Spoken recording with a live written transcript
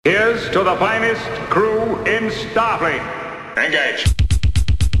Greetings to the finest crew in Starfleet. Engage.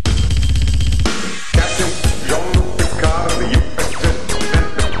 Captain Jean-Luc Picard of the USS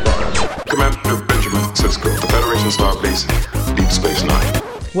Commander Benjamin Sisko, the Federation Starbase, Deep Space Nine.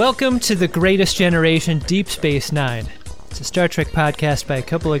 Welcome to The Greatest Generation, Deep Space Nine. It's a Star Trek podcast by a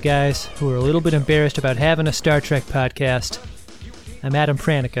couple of guys who are a little bit embarrassed about having a Star Trek podcast. I'm Adam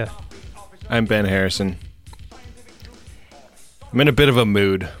Pranica. I'm Ben Harrison. I'm in a bit of a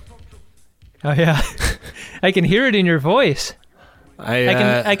mood. Oh, yeah. I can hear it in your voice.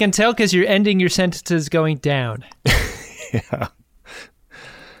 I can tell because you're ending your sentences going down. Yeah.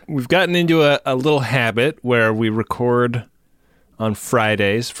 We've gotten into a little habit where we record on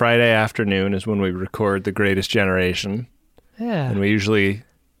Fridays. Friday afternoon is when we record The Greatest Generation. Yeah. And we usually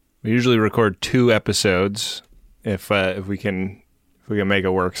record 2 episodes if we can make it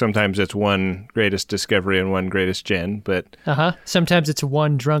work. Sometimes it's one Greatest Discovery and one Greatest Gen, but sometimes it's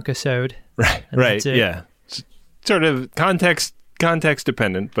one drunk-isode. Right. Yeah. It's sort of context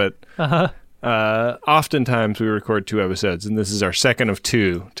dependent, but oftentimes we record 2 episodes, and this is our second of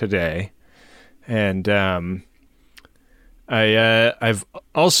 2 today. And I've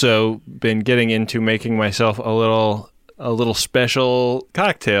also been getting into making myself a little special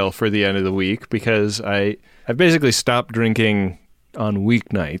cocktail for the end of the week, because I basically stopped drinking on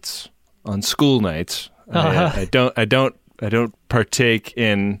weeknights, on school nights. I don't partake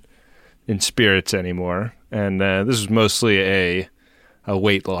in spirits anymore, and this is mostly a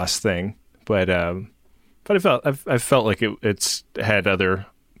weight loss thing. But I felt like it's had other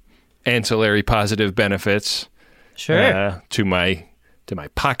ancillary positive benefits. Sure. To my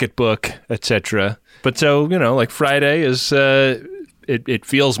pocketbook, etc. But so, like Friday is it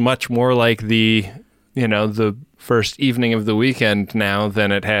feels much more like the first evening of the weekend now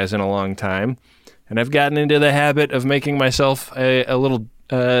than it has in a long time. And I've gotten into the habit of making myself a little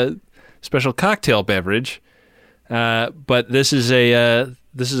special cocktail beverage. But this is a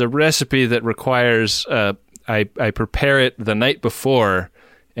recipe that requires I prepare it the night before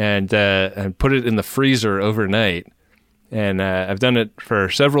and put it in the freezer overnight. And I've done it for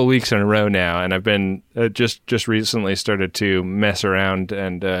several weeks in a row now, and I've been just recently started to mess around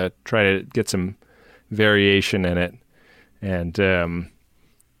and try to get some variation in it. And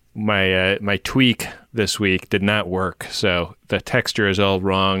my tweak this week did not work, so the texture is all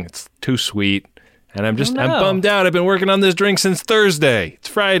wrong. It's too sweet, and I'm bummed out. I've been working on this drink since Thursday. It's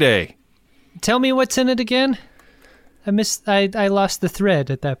Friday. Tell me what's in it again. I lost the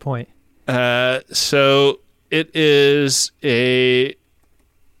thread at that point. So it is a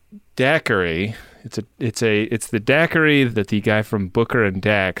daiquiri. It's the daiquiri that the guy from Booker and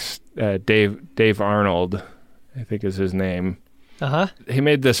Dax, Dave Arnold, I think is his name. He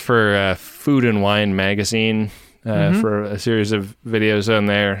made this for Food and Wine magazine for a series of videos on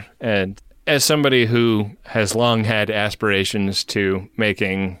there. And as somebody who has long had aspirations to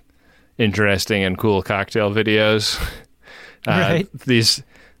making interesting and cool cocktail videos, right. These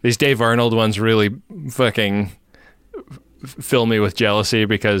Dave Arnold ones really fucking fill me with jealousy,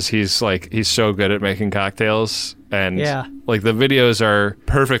 because he's so good at making cocktails, and like the videos are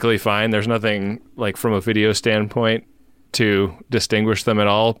perfectly fine. There's nothing like from a video standpoint to distinguish them at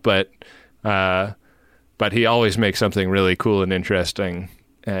all, but he always makes something really cool and interesting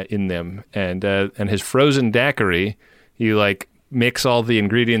in them. And his frozen daiquiri, you mix all the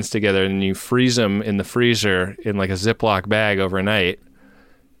ingredients together and you freeze them in the freezer in like a Ziploc bag overnight,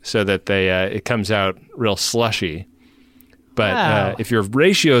 so that it comes out real slushy. But if your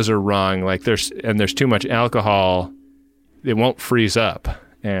ratios are wrong, there's too much alcohol, it won't freeze up.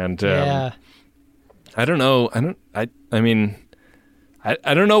 And I don't know. I mean,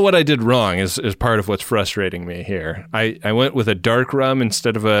 I don't know what I did wrong is part of what's frustrating me here. I went with a dark rum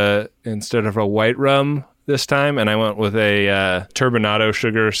instead of a white rum this time, and I went with a turbinado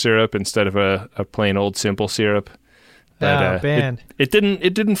sugar syrup instead of a plain old simple syrup. But, it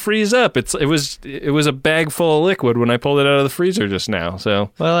didn't freeze up. It was a bag full of liquid when I pulled it out of the freezer just now. So,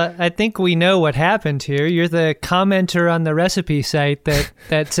 well, I think we know what happened here. You're the commenter on the recipe site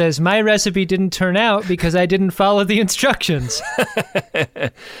that says my recipe didn't turn out because I didn't follow the instructions.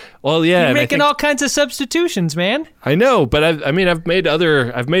 Well, yeah, you're making all kinds of substitutions, man. I know, but I've made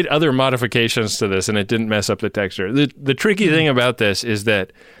other modifications to this, and it didn't mess up the texture. The tricky thing about this is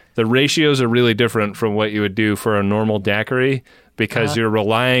that the ratios are really different from what you would do for a normal daiquiri, because you're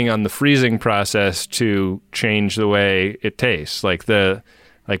relying on the freezing process to change the way it tastes. Like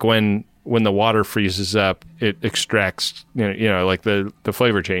when the water freezes up, it extracts, the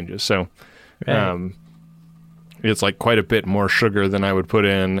flavor changes. So, right. It's like quite a bit more sugar than I would put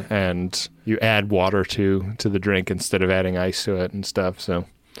in, and you add water to the drink instead of adding ice to it and stuff. So,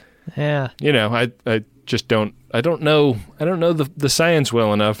 Yeah. You know, I just don't know the science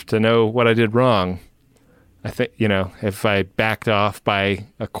well enough to know what I did wrong. I think, you know, if I backed off by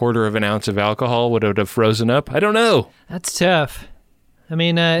 1/4 of an ounce of alcohol, would it have frozen up? I don't know. That's tough. I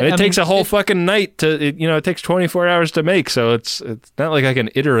mean, and it takes a whole fucking night to, it takes 24 hours to make. So it's not like I can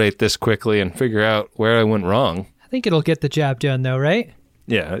iterate this quickly and figure out where I went wrong. I think it'll get the job done though, right?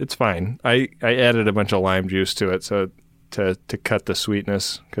 Yeah, it's fine. I added a bunch of lime juice to it so to cut the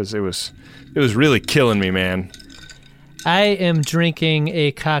sweetness, because it was really killing me, man. I am drinking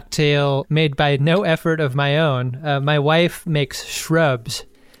a cocktail made by no effort of my own. My wife makes shrubs,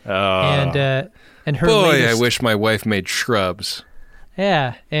 and her I wish my wife made shrubs.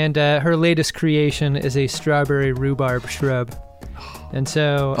 Yeah, and her latest creation is a strawberry rhubarb shrub. And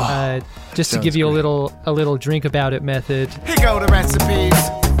so, just to give you a little drink about it method. Here go the recipes.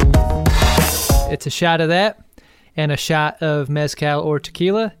 It's a shot of that, and a shot of mezcal or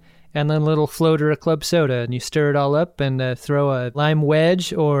tequila, and then a little floater of club soda, and you stir it all up and throw a lime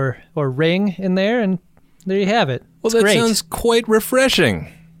wedge or ring in there, and there you have it. Well, it's that great. Sounds quite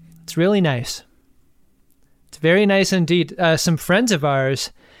refreshing. It's really nice. It's very nice indeed. Some friends of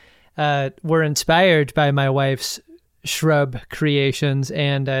ours were inspired by my wife's shrub creations,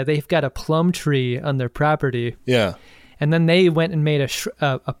 and they've got a plum tree on their property. Yeah. And then they went and made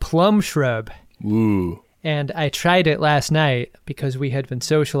a plum shrub. Ooh. And I tried it last night because we had been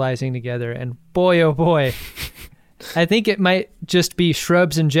socializing together, and boy, oh boy, I think it might just be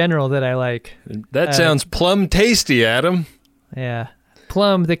shrubs in general that I like. That sounds plum tasty, Adam. Yeah.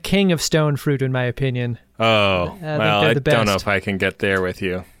 Plum, the king of stone fruit, in my opinion. Oh, well, I don't know if I can get there with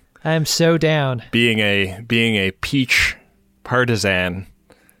you. I'm so down. Being a peach partisan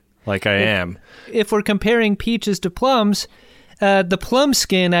like I am. If we're comparing peaches to plums, the plum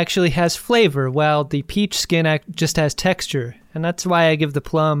skin actually has flavor, while the peach skin just has texture. And that's why I give the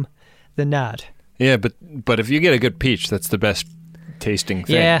plum the nod. Yeah, but if you get a good peach, that's the best tasting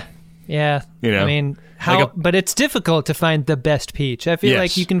thing. Yeah. You know, I mean, but it's difficult to find the best peach. I feel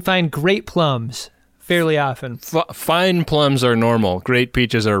like you can find great plums fairly often. Fine plums are normal. Great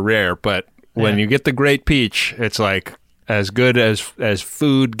peaches are rare. But when you get the great peach, it's like as good as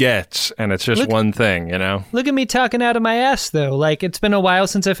food gets, and it's just one thing, you know? Look at me talking out of my ass, though. Like, it's been a while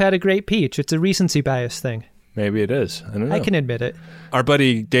since I've had a great peach. It's a recency bias thing. Maybe it is. I don't know. I can admit it. Our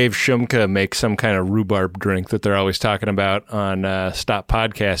buddy Dave Shumka makes some kind of rhubarb drink that they're always talking about on Stop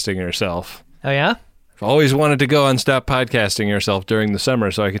Podcasting Yourself. Oh, yeah? I've always wanted to go on Stop Podcasting Yourself during the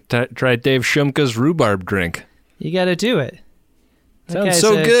summer so I could try Dave Shumka's rhubarb drink. You got to do it. Sounds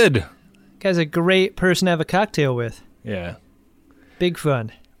so good. That guy's a great person to have a cocktail with. Yeah. Big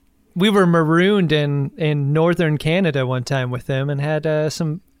fun. We were marooned in northern Canada one time with them and had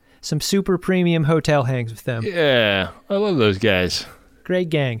some super premium hotel hangs with them. Yeah, I love those guys. Great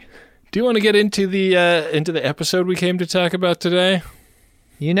gang. Do you want to get into the episode we came to talk about today?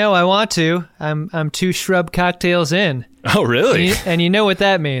 You know I want to. I'm 2 shrub cocktails in. Oh, really? And you know what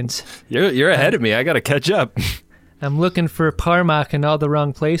that means. You're ahead of me. I got to catch up. I'm looking for Parmak in all the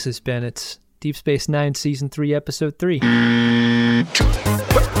wrong places, Ben. It's Deep Space Nine, Season 3, Episode 3. Do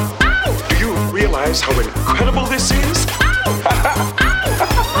you realize how incredible this is?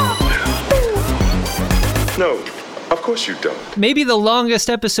 No, of course you don't. Maybe the longest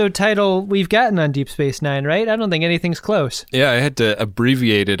episode title we've gotten on Deep Space Nine, right? I don't think anything's close. Yeah, I had to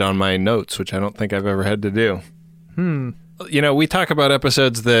abbreviate it on my notes, which I don't think I've ever had to do. You know, we talk about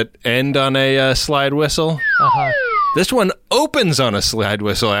episodes that end on a slide whistle. Uh-huh. This one opens on a slide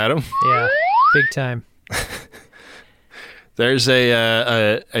whistle, Adam. Yeah, big time. There's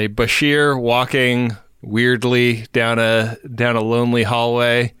a Bashir walking weirdly down a lonely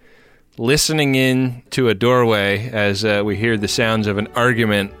hallway, listening in to a doorway as we hear the sounds of an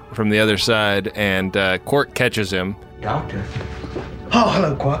argument from the other side, and Quark catches him. Doctor. Oh,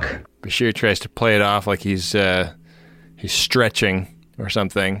 hello, Quark. Bashir tries to play it off like he's stretching or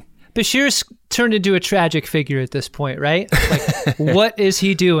something. Bashir's turned into a tragic figure at this point, right? Like, what is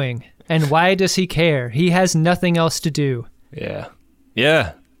he doing? And why does he care? He has nothing else to do. Yeah.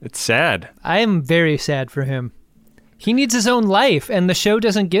 Yeah, it's sad. I am very sad for him. He needs his own life, and the show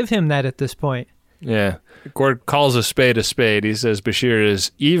doesn't give him that at this point. Yeah. Quark calls a spade a spade. He says Bashir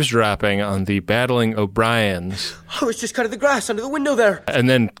is eavesdropping on the battling O'Briens. I was just cutting the grass under the window there. And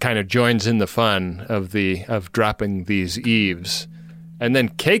then kind of joins in the fun of dropping these eaves. And then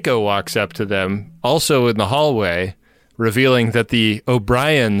Keiko walks up to them, also in the hallway, revealing that the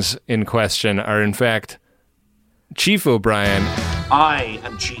O'Briens in question are in fact Chief O'Brien. I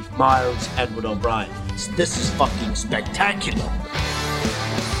am Chief Miles Edward O'Brien. This is fucking spectacular.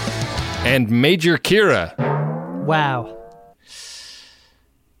 And Major Kira. Wow.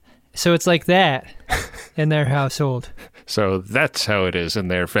 So it's like that in their household. So that's how it is in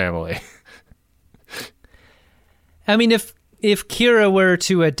their family. I mean, if Kira were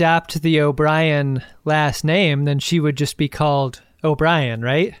to adopt the O'Brien last name, then she would just be called O'Brien,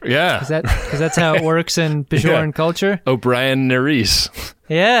 right? Yeah. Because that's how it works in Bajoran culture? O'Brien Nerys.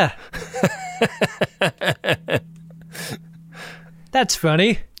 Yeah. That's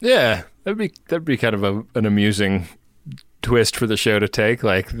funny. Yeah. That'd be kind of an amusing twist for the show to take.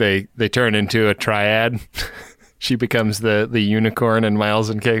 Like they turn into a triad. She becomes the unicorn in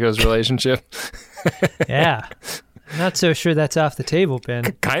Miles and Keiko's relationship. Yeah. I'm not so sure that's off the table,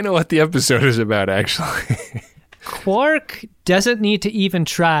 Ben. Kind of what the episode is about, actually. Quark doesn't need to even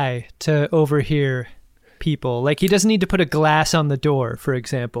try to overhear people. Like, he doesn't need to put a glass on the door, for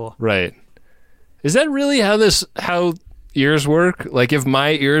example. Right. Is that really how ears work? Like, if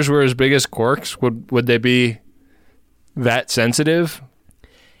my ears were as big as Quark's, would they be that sensitive?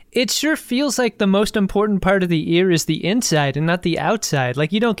 It sure feels like the most important part of the ear is the inside and not the outside.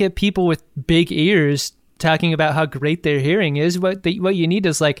 Like, you don't get people with big ears talking about how great their hearing is. What you need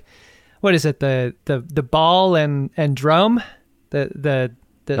is, like, what is it? The ball and drum? The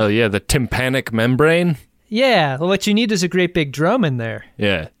Oh yeah, the tympanic membrane? Yeah, well, what you need is a great big drum in there.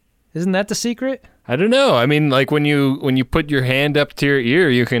 Yeah. Isn't that the secret? I don't know. I mean, like when you put your hand up to your ear,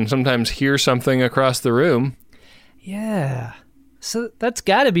 you can sometimes hear something across the room. Yeah. So that's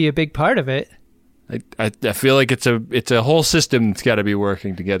got to be a big part of it. I feel like it's a whole system that's got to be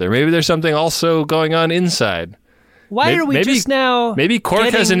working together. Maybe there's something also going on inside. Why are we just now... Maybe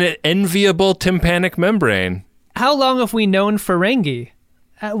Quark has an enviable tympanic membrane. How long have we known Ferengi?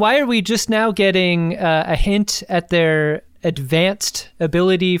 Why are we just now getting a hint at their advanced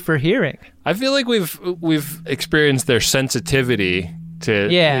ability for hearing? I feel like we've experienced their sensitivity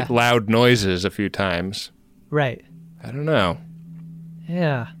to loud noises a few times. Right. I don't know.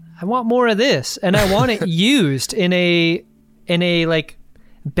 Yeah. I want more of this, and I want it used in a like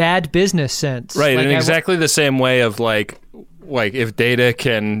bad business sense. Right, like in exactly the same way of like if Data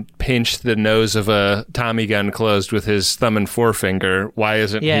can pinch the nose of a Tommy gun closed with his thumb and forefinger, why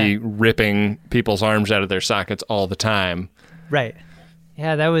isn't he ripping people's arms out of their sockets all the time? Right.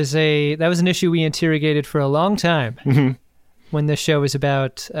 Yeah, that was an issue we interrogated for a long time when this show was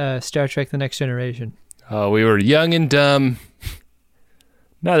about Star Trek: The Next Generation. Oh, we were young and dumb.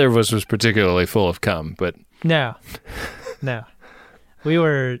 Neither of us was particularly full of cum, but no. We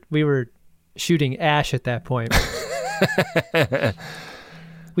were shooting ash at that point.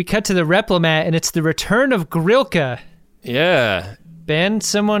 We cut to the Replimat, and it's the return of Grilka. Yeah. Ben,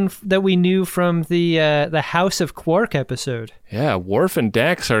 someone that we knew from the House of Quark episode. Yeah, Worf and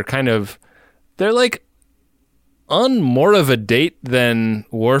Dax are they're like on more of a date than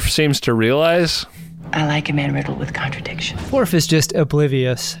Worf seems to realize. I like a man riddled with contradiction. Worf is just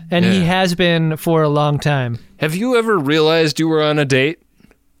oblivious, and he has been for a long time. Have you ever realized you were on a date?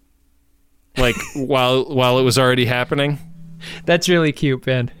 Like, while it was already happening? That's really cute,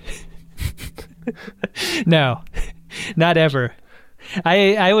 Ben. No, not ever.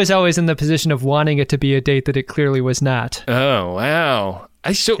 I was always in the position of wanting it to be a date that it clearly was not. Oh, wow.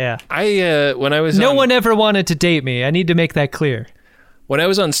 When I was No one ever wanted to date me. I need to make that clear. When I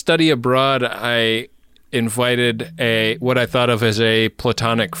was on study abroad, I invited what I thought of as a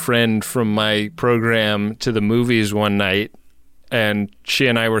platonic friend from my program to the movies one night, and she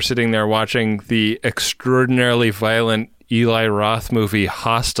and I were sitting there watching the extraordinarily violent Eli Roth movie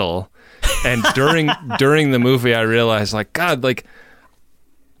Hostel, and during the movie I realized, like, God, like,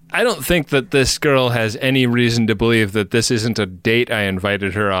 I don't think that this girl has any reason to believe that this isn't a date I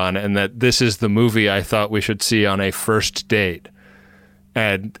invited her on, and that this is the movie I thought we should see on a first date.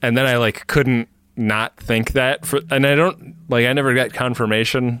 And then I like couldn't not think that and I don't like, I never got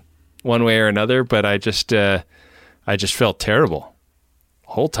confirmation one way or another, but I just felt terrible the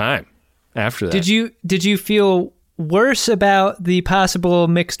whole time after that. Did you feel worse about the possible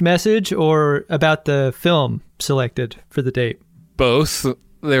mixed message or about the film selected for the date? Both.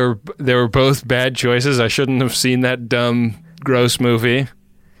 They were both bad choices. I shouldn't have seen that dumb, gross movie,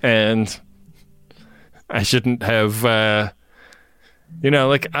 and I shouldn't have. I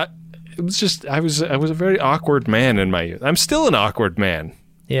was a very awkward man in my youth. I'm still an awkward man.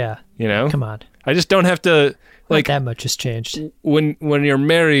 Yeah. You know? Come on. I just don't have to, like, not that much has changed. When you're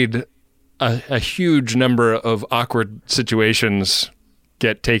married, a huge number of awkward situations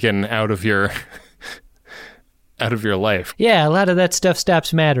get taken out of your life. Yeah, a lot of that stuff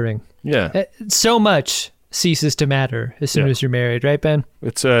stops mattering. Yeah. So much ceases to matter as soon as you're married, right, Ben?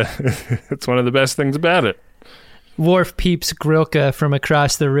 It's it's one of the best things about it. Worf peeps Grilka from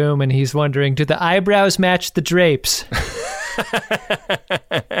across the room, and he's wondering, do the eyebrows match the drapes?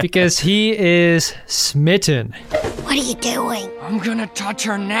 Because he is smitten. What are you doing? I'm gonna touch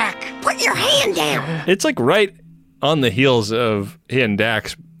her neck. Put your hand down. It's like right on the heels of he and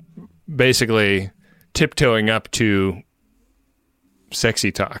Dax basically tiptoeing up to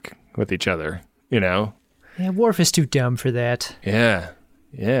sexy talk with each other, you know? Yeah, Worf is too dumb for that. Yeah,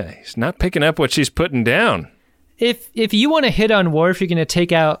 he's not picking up what she's putting down. If you want to hit on Worf, you're gonna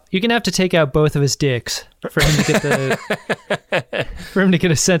have to take out both of his dicks for him to get for him to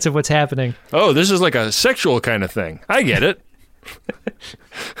get a sense of what's happening. Oh, this is like a sexual kind of thing. I get it.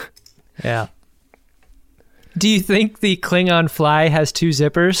 Yeah. Do you think the Klingon fly has 2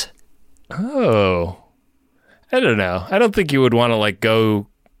 zippers? Oh, I don't know. I don't think you would want to like go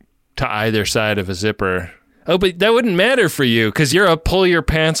to either side of a zipper. Oh, but that wouldn't matter for you because you're a pull your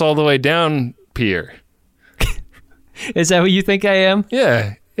pants all the way down peer. Is that what you think I am?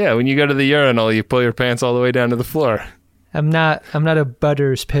 Yeah. When you go to the urinal, you pull your pants all the way down to the floor. I'm not a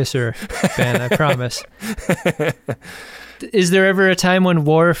Butters pisser, Ben, I promise. Is there ever a time when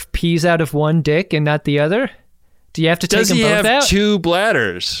Worf pees out of one dick and not the other? Do you have to take them both out? Does he have 2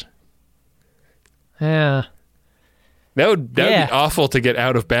 bladders? Yeah. That would be awful to get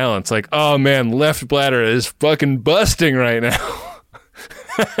out of balance. Like, oh man, left bladder is fucking busting right now.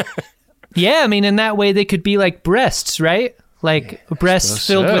 Yeah, I mean, in that way they could be like breasts, right? Like breasts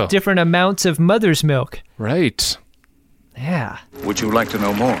filled with different amounts of mother's milk. Right. Yeah. Would you like to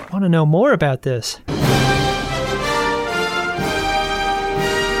know more? I want to know more about this.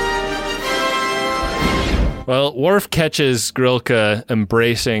 Well, Worf catches Grilka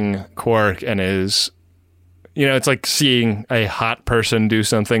embracing Quark and is, you know, it's like seeing a hot person do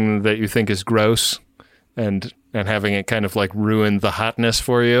something that you think is gross and having it kind of like ruin the hotness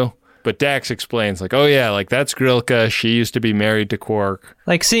for you. But Dax explains, like, oh yeah, like that's Grilka. She used to be married to Quark.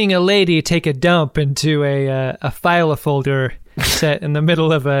 Like seeing a lady take a dump into a file folder set in the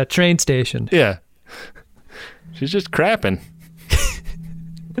middle of a train station. Yeah. She's just crapping.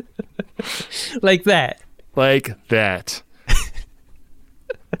 Like that. Like that.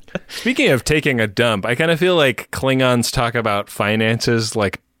 Speaking of taking a dump, I kind of feel like Klingons talk about finances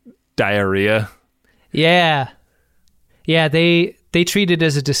like diarrhea. Yeah. Yeah, they treat it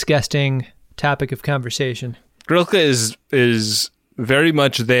as a disgusting topic of conversation. Grilka is very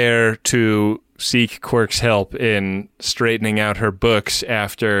much there to seek Quark's help in straightening out her books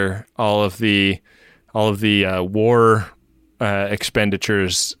after all of the war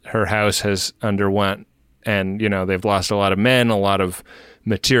expenditures her house has underwent. And, you know, they've lost a lot of men, a lot of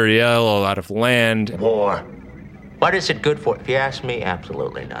material, a lot of land. War. What is it good for? If you ask me,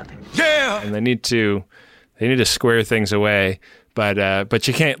 absolutely nothing. Yeah. And they need to square things away, but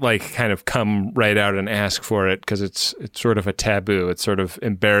you can't like kind of come right out and ask for it because it's sort of a taboo. It's sort of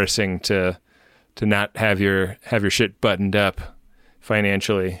embarrassing to not have your shit buttoned up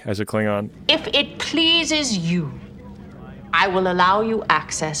financially as a Klingon. If it pleases you, I will allow you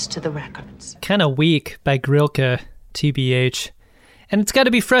access to the records. Kind of weak by Grilka, TBH. And it's got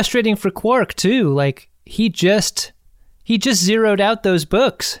to be frustrating for Quark, too. Like, he just zeroed out those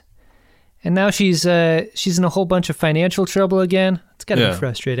books. And now she's in a whole bunch of financial trouble again. It's got to be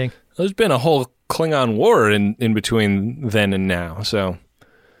frustrating. There's been a whole Klingon war in between then and now, so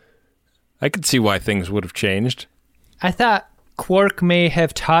I could see why things would have changed. I thought Quark may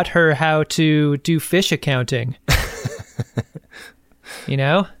have taught her how to do fish accounting. You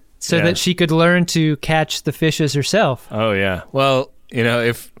know? So that she could learn to catch the fishes herself. Oh, yeah. Well, you know,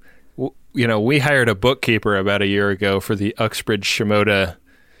 if, you know, we hired a bookkeeper about a year ago for the Uxbridge Shimoda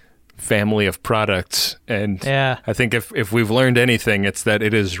family of products. And I think if we've learned anything, it's that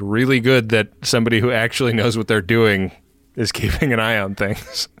it is really good that somebody who actually knows what they're doing is keeping an eye on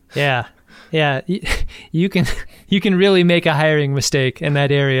things. Yeah. Yeah. You can really make a hiring mistake in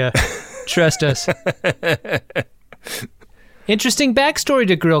that area. Trust us. Interesting backstory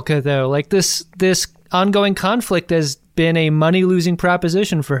to Grilka, though. Like this ongoing conflict has been a money-losing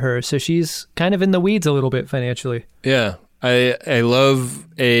proposition for her, so she's kind of in the weeds a little bit financially. Yeah, I love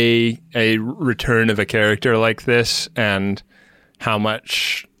a return of a character like this, and how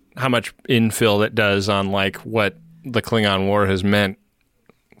much infill it does on like what the Klingon War has meant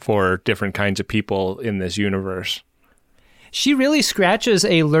for different kinds of people in this universe. She really scratches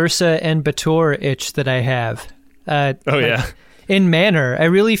a Lursa and Bator itch that I have. In manner, I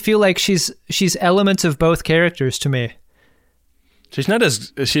really feel like she's elements of both characters to me. She's not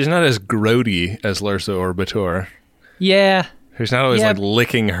as grody as Lursa or Bator. Yeah. She's not always like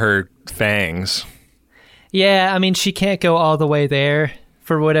licking her fangs. Yeah, I mean, she can't go all the way there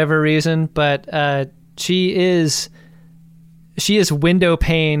for whatever reason, but she she is window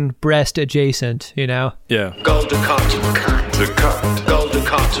pane breast adjacent, you know? Yeah. Golden cotton. The cut. Golden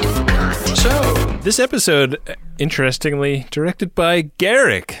cotton. So, this episode, interestingly, directed by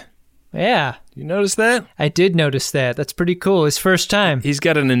Garrick. Yeah. You notice that? I did notice that. That's pretty cool. His first time. He's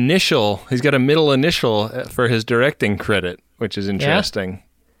got a middle initial for his directing credit, which is interesting. Yeah?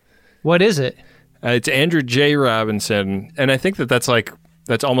 What is it? It's Andrew J. Robinson, and I think that's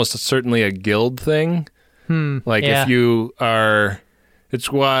almost certainly a guild thing. If you are, it's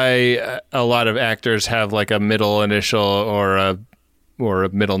why a lot of actors have like a middle initial or a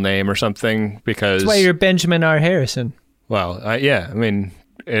middle name or something, because that's why you're Benjamin R. Harrison. Well, yeah, I mean,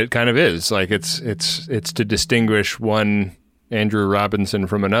 it kind of is like it's to distinguish one Andrew Robinson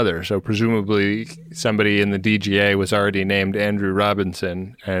from another. So presumably somebody in the DGA was already named Andrew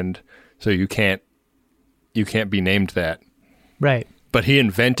Robinson, and so you can't be named that. Right. But he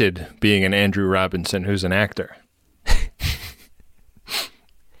invented being an Andrew Robinson who's an actor.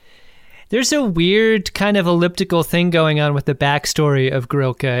 There's a weird kind of elliptical thing going on with the backstory of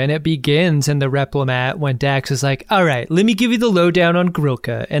Grilka, and it begins in the Replimat when Dax is like, all right, let me give you the lowdown on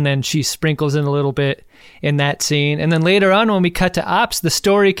Grilka, and then she sprinkles in a little bit in that scene. And then later on when we cut to Ops, the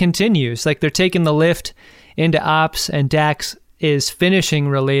story continues. Like they're taking the lift into Ops, and Dax is finishing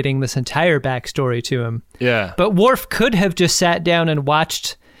relating this entire backstory to him. Yeah. But Worf could have just sat down and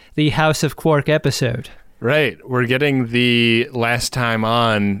watched the House of Quark episode. Right. We're getting the last time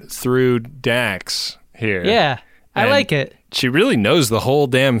on through Dax here. Yeah. I like it. She really knows the whole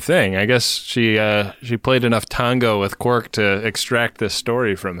damn thing. I guess she played enough tango with Quark to extract this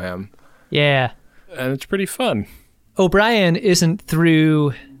story from him. Yeah. And it's pretty fun. O'Brien isn't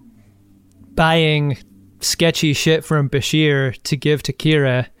through buying sketchy shit from Bashir to give to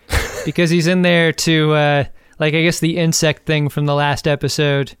Kira because he's in there to, I guess the insect thing from the last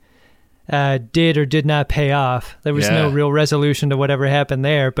episode did or did not pay off. There was no real resolution to whatever happened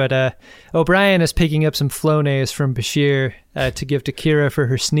there, but O'Brien is picking up some Flonase from Bashir to give to Kira for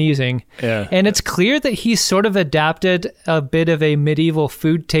her sneezing. Yeah. And it's clear that he's sort of adopted a bit of a medieval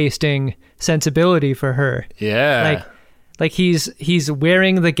food tasting sensibility for her. Yeah. Like he's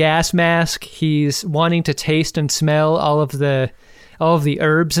wearing the gas mask. He's wanting to taste and smell all of the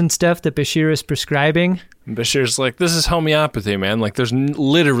herbs and stuff that Bashir is prescribing. Bashir's like, this is homeopathy, man. Like, there's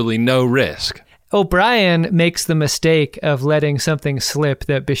literally no risk. O'Brien makes the mistake of letting something slip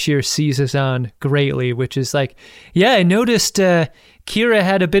that Bashir seizes on greatly, which is like, yeah, I noticed Kira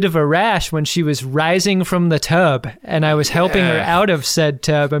had a bit of a rash when she was rising from the tub, and I was helping her out of said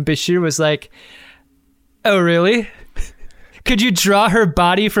tub, and Bashir was like, oh, really? Could you draw her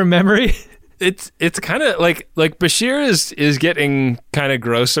body from memory? It's kind of like Bashir is getting kind of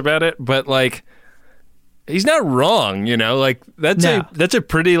gross about it, but like he's not wrong, you know? Like that's a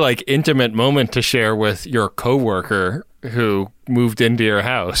pretty like intimate moment to share with your coworker who moved into your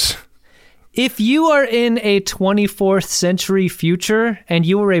house. If you are in a 24th century future and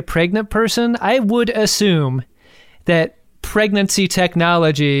you were a pregnant person, I would assume that pregnancy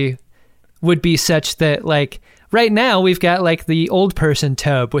technology would be such that like right now, we've got like the old person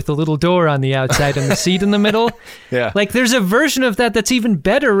tub with a little door on the outside and the seat in the middle. Yeah. Like there's a version of that that's even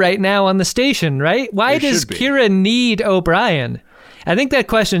better right now on the station, right? Why does Kira need O'Brien? I think that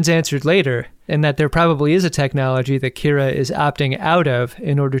question's answered later, and that there probably is a technology that Kira is opting out of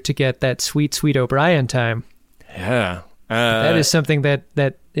in order to get that sweet, sweet O'Brien time. Yeah. That is something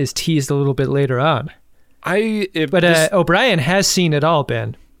that is teased a little bit later on. But O'Brien has seen it all,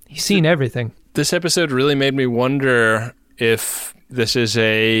 Ben. He's seen everything. This episode really made me wonder if this is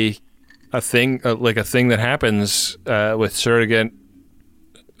a thing, like a thing that happens with surrogate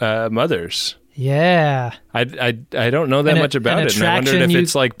mothers. Yeah. I don't know that much about it, and I wondered if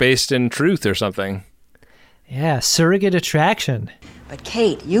it's like based in truth or something. Yeah, surrogate attraction. But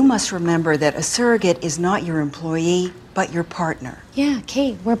Kate, you must remember that a surrogate is not your employee, but your partner. Yeah,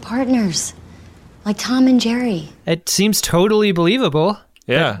 Kate, we're partners. Like Tom and Jerry. It seems totally believable.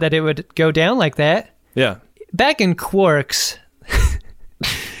 Yeah. That it would go down like that. Yeah. Back in Quark's...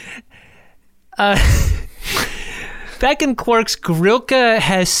 Grilka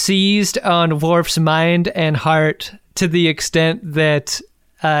has seized on Worf's mind and heart to the extent that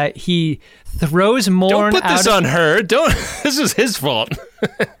he throws Morn out. Don't put this on her. This is his fault.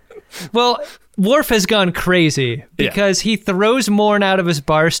 Well, Worf has gone crazy because he throws Morn out of his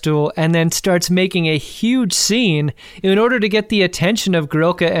bar stool and then starts making a huge scene in order to get the attention of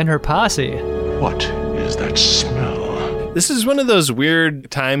Grilka and her posse. What is that smell? This is one of those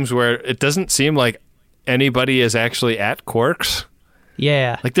weird times where it doesn't seem like anybody is actually at Quark's.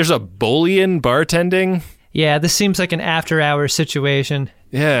 Yeah. Like there's a bullion bartending. Yeah, this seems like an after-hours situation.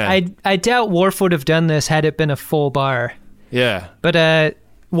 Yeah. I doubt Worf would have done this had it been a full bar. Yeah. But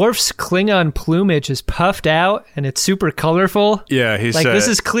Worf's Klingon plumage is puffed out, and it's super colorful. Yeah, he's... Like, this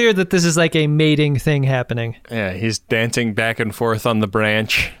is clear that this is like a mating thing happening. Yeah, he's dancing back and forth on the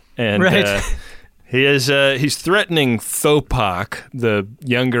branch. And right. he's threatening Thopak, the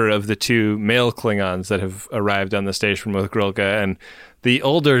younger of the two male Klingons that have arrived on the station with Grilka, and the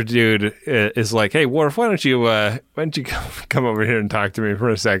older dude is like, "Hey, Worf, why don't you come over here and talk to me for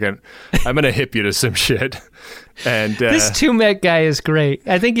a second? I'm gonna hip you to some shit." And this Tumek guy is great.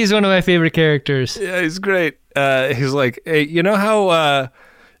 I think he's one of my favorite characters. Yeah, he's great. He's like, "Hey, you know how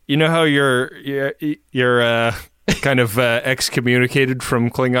you're kind of excommunicated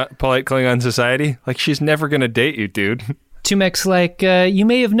from polite Klingon society? Like, she's never gonna date you, dude." Tumek's like, "You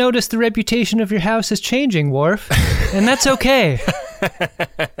may have noticed the reputation of your house is changing, Worf, and that's okay."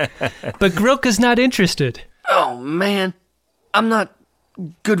 But Grilka's not interested. Oh, man. I'm not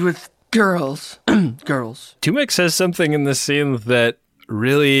good with girls. Girls. Tumek says something in this scene that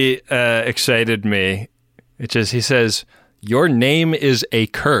really excited me. He says, "Your name is a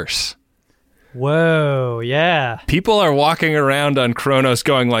curse." Whoa, yeah. People are walking around on Kronos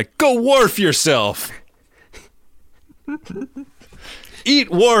going like, "Go Worf yourself."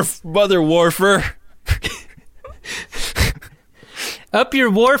 Eat Worf, mother Worfer. Up your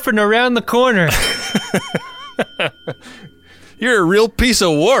wharf and around the corner. You're a real piece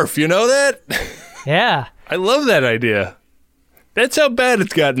of Worf, you know that? Yeah. I love that idea. That's how bad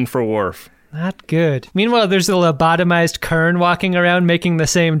it's gotten for Worf. Not good. Meanwhile, there's a lobotomized Kern walking around making the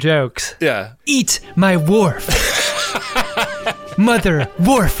same jokes. Yeah. Eat my Worf. Mother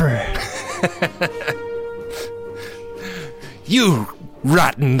Worfer. You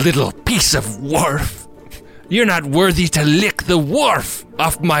rotten little piece of Worf. You're not worthy to lick the Worf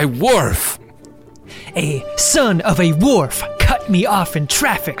off my Worf. A son of a Worf cut me off in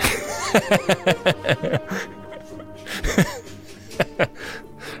traffic.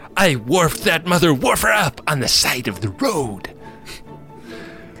 I Worfed that mother Worfer up on the side of the road.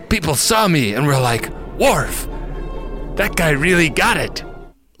 People saw me and were like, "Worf, that guy really got it."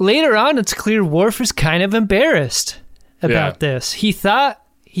 Later on, it's clear Worf is kind of embarrassed about this. He thought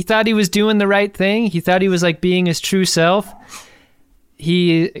he was doing the right thing. He thought he was like being his true self.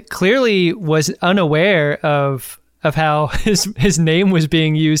 He clearly was unaware of how his name was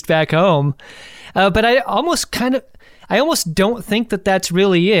being used back home. But I almost don't think that that's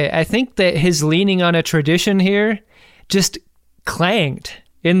really it. I think that his leaning on a tradition here just clanged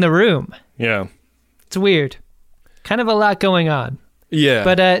in the room. Yeah. It's weird. Kind of a lot going on. Yeah.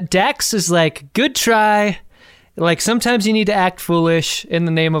 But Dax is like, "Good try. Like, sometimes you need to act foolish in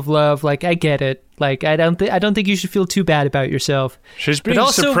the name of love. Like, I get it. Like, I don't think you should feel too bad about yourself." She's being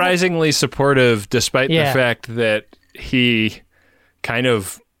also surprisingly supportive, despite the fact that he kind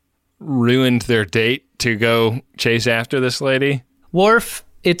of ruined their date to go chase after this lady. Worf,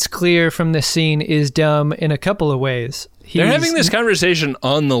 it's clear from this scene, is dumb in a couple of ways. They're having this conversation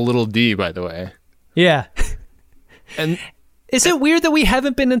on the little D, by the way. Yeah. And is it weird that we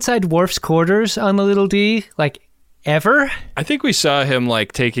haven't been inside Worf's quarters on the little D, like, ever? I think we saw him,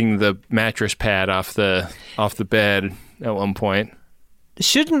 like, taking the mattress pad off the bed at one point.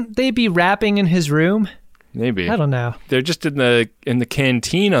 Shouldn't they be rapping in his room? Maybe. I don't know. They're just in the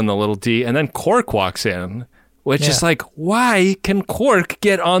canteen on the little D, and then Quark walks in, which is like, why can Quark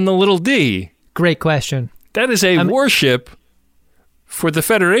get on the little D? Great question. That is a warship for the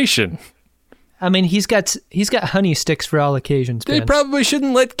Federation. I mean, he's got honey sticks for all occasions. They probably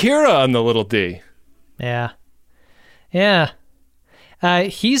shouldn't let Kira on the little D. Yeah. Yeah.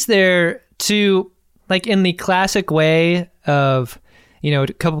 He's there to, like, in the classic way of, you know, a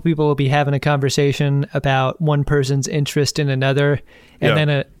couple people will be having a conversation about one person's interest in another, and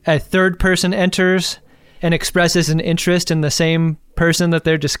then a third person enters and expresses an interest in the same person that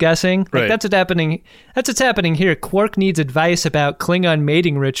they're discussing. Like, that's what's happening here. Quark needs advice about Klingon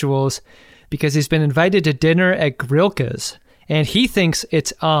mating rituals because he's been invited to dinner at Grilka's, and he thinks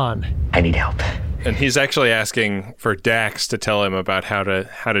it's on. I need help. And he's actually asking for Dax to tell him about how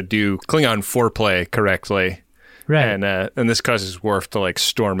to do Klingon foreplay correctly. Right. And this causes Worf to, like,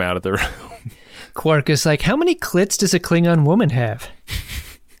 storm out of the room. Quark is like, "How many clits does a Klingon woman have?"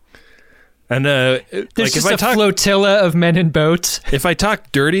 And there's like, just a flotilla of men in boats. If I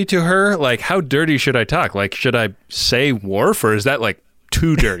talk dirty to her, like, how dirty should I talk? Like, should I say Worf, or is that, like,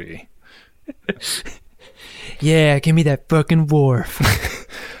 too dirty? Yeah, give me that fucking Worf.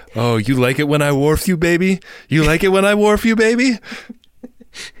 Oh, you like it when I Worf you, baby? You like it when I Worf you, baby?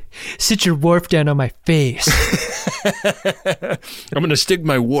 Sit your Worf down on my face. I'm going to stick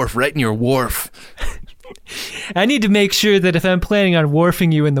my Worf right in your Worf. I need to make sure that if I'm planning on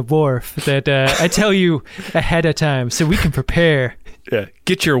wharfing you in the wharf, that I tell you ahead of time so we can prepare. Yeah,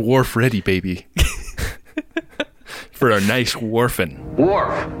 get your wharf ready, baby. For a nice wharfing.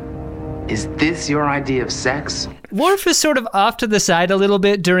 Worf, is this your idea of sex? Worf is sort of off to the side a little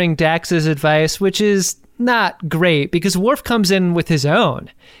bit during Dax's advice, which is not great because Worf comes in with his own.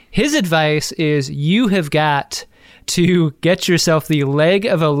 His advice is you have got to get yourself the leg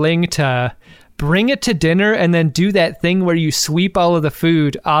of a Lingta, bring it to dinner, and then do that thing where you sweep all of the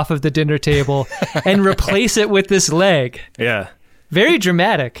food off of the dinner table and replace it with this leg. Yeah. Very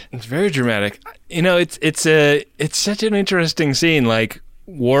dramatic. It's very dramatic. You know, it's such an interesting scene. Like,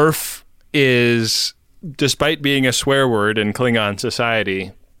 Worf is, despite being a swear word in Klingon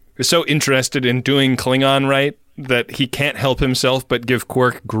society, is so interested in doing Klingon right that he can't help himself but give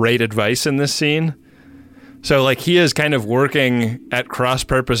Quark great advice in this scene. So, like, he is kind of working at cross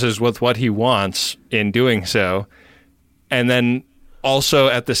purposes with what he wants in doing so. And then also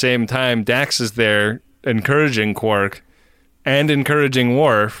at the same time, Dax is there encouraging Quark and encouraging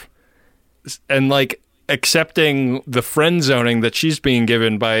Worf and, like, accepting the friend zoning that she's being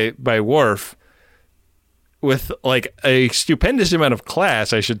given by Worf with, like, a stupendous amount of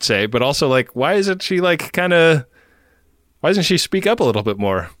class, I should say, but also, like, why doesn't she speak up a little bit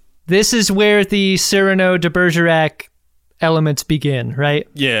more? This is where the Cyrano de Bergerac elements begin, right?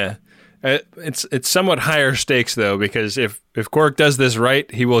 Yeah. It's somewhat higher stakes, though, because if Quark does this right,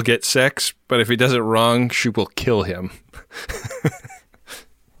 he will get sex, but if he does it wrong, she will kill him.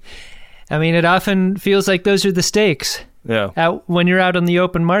 I mean, it often feels like those are the stakes. Yeah. When you're out on the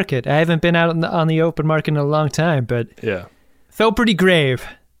open market. I haven't been out on the open market in a long time, but yeah, felt pretty grave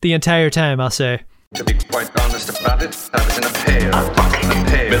the entire time, I'll say. To be quite honest about it, I was in a pail.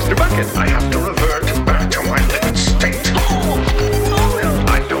 Mr. Bucket, I have to revert back to my living state.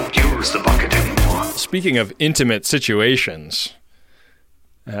 I don't use the bucket anymore. Speaking of intimate situations,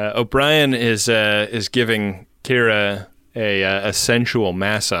 O'Brien is giving Kira a sensual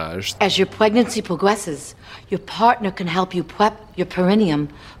massage. As your pregnancy progresses, your partner can help you prep your perineum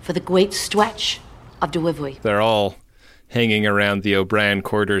for the great stretch of delivery. They're all hanging around the O'Brien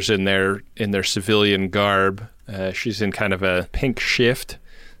quarters in their civilian garb. She's in kind of a pink shift,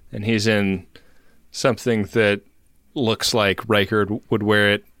 and he's in something that looks like Riker would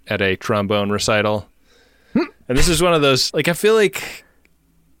wear it at a trombone recital. And this is one of those, like, I feel like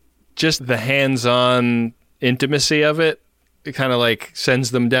just the hands-on intimacy of it kind of, like,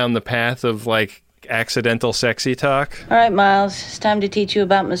 sends them down the path of, like, accidental sexy talk. All right, Miles, it's time to teach you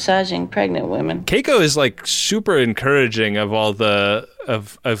about massaging pregnant women. Keiko is, like, super encouraging of all the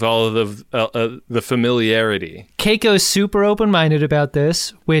the familiarity. Keiko's super open-minded about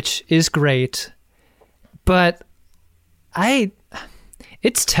this, which is great. But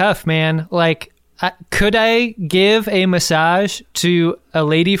it's tough, man. Like, could I give a massage to a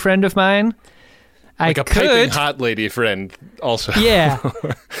lady friend of mine? Like a piping hot lady friend also. Yeah.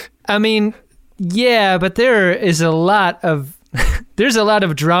 I mean, yeah, but there's a lot of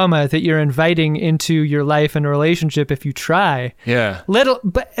drama that you're inviting into your life and relationship if you try. Yeah.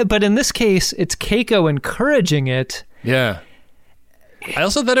 But in this case, it's Keiko encouraging it. Yeah. I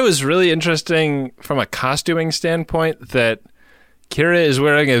also thought it was really interesting from a costuming standpoint that Kira is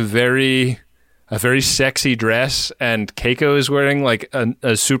wearing a very sexy dress, and Keiko is wearing, like,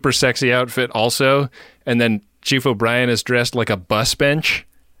 a super sexy outfit also, and then Chief O'Brien is dressed like a bus bench.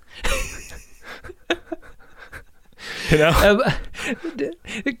 You know?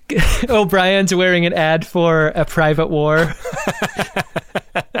 O'Brien's wearing an ad for a private war.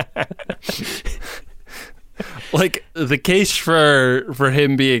 Like, the case for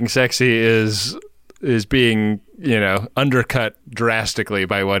him being sexy is being, you know, undercut drastically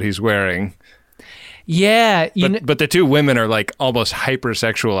by what he's wearing. Yeah. But the two women are, like, almost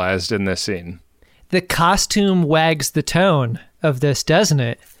hypersexualized in this scene. The costume wags the tone of this, doesn't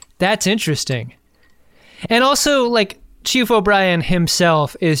it? That's interesting. And also, like, Chief O'Brien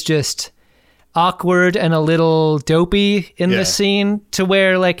himself is just awkward and a little dopey in this scene, to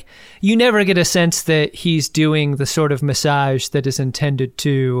where, like, you never get a sense that he's doing the sort of massage that is intended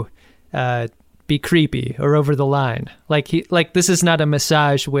to be creepy or over the line. Like this is not a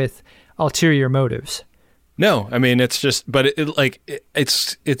massage with ulterior motives. No, I mean, it's just, but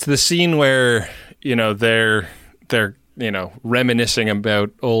it's the scene where, you know, they're you know, reminiscing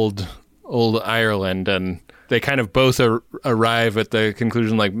about old Ireland, and they kind of both arrive at the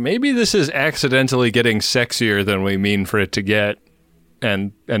conclusion, like, maybe this is accidentally getting sexier than we mean for it to get,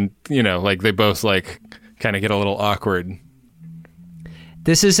 and you know, like, they both, like, kind of get a little awkward.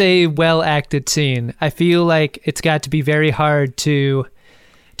 This is a well acted scene. I feel like it's got to be very hard to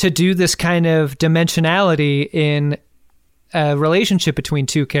to do this kind of dimensionality in a relationship between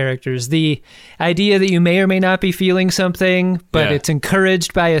two characters. The idea that you may or may not be feeling something, but it's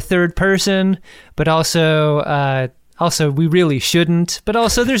encouraged by a third person, but also we really shouldn't, but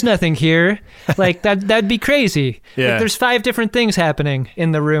also there's nothing here. Like that'd be crazy. Yeah. Like, there's 5 different things happening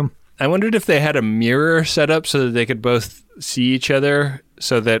in the room. I wondered if they had a mirror set up so that they could both see each other,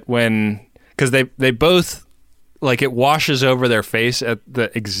 so that because they both, like, it washes over their face at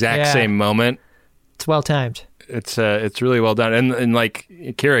the exact same moment. It's well timed. It's really well done, and like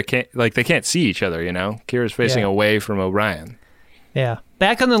Kira can't, like, they can't see each other. Kira's facing away from O'Brien. Yeah.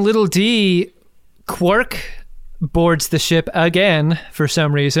 Back on the Little D, Quark boards the ship again for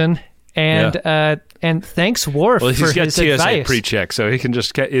some reason, and thanks Worf for his advice. Well, he's got TSA pre-check, so he can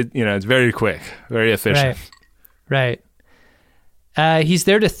just it's very quick, very efficient. Right. He's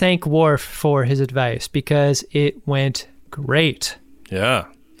there to thank Worf for his advice because it went great. Yeah.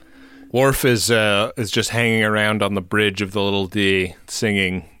 Worf is just hanging around on the bridge of the Little D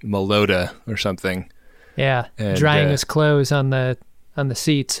singing Meloda or something. Yeah, and drying his clothes on the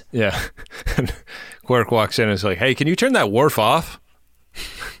seats. Yeah. Quark walks in and is like, "Hey, can you turn that Worf off?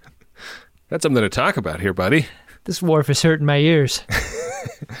 Got something to talk about here, buddy." This Worf is hurting my ears.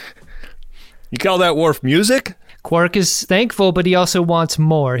 You call that Worf music? Quark is thankful, but he also wants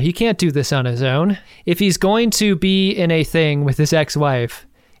more. He can't do this on his own. If he's going to be in a thing with his ex-wife,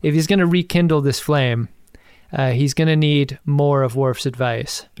 if he's going to rekindle this flame, he's going to need more of Worf's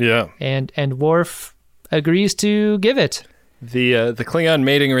advice. Yeah. And Worf agrees to give it. The Klingon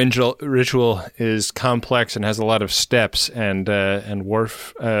mating ritual is complex and has a lot of steps, and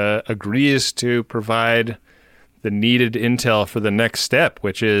Worf agrees to provide the needed intel for the next step,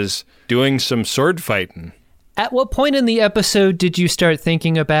 which is doing some sword fighting. At what point in the episode did you start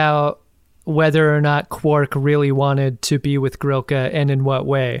thinking about whether or not Quark really wanted to be with Grilka, and in what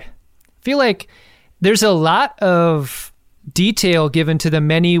way? I feel like there's a lot of detail given to the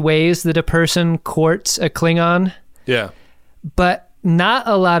many ways that a person courts a Klingon. Yeah. But not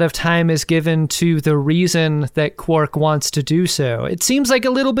a lot of time is given to the reason that Quark wants to do so. It seems like a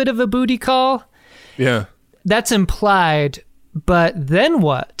little bit of a booty call. Yeah. That's implied, but then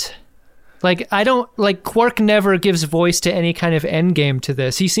what? Quark never gives voice to any kind of endgame to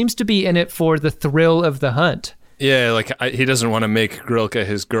this. He seems to be in it for the thrill of the hunt. Yeah, he doesn't want to make Grilka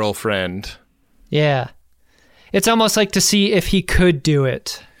his girlfriend. Yeah. It's almost like to see if he could do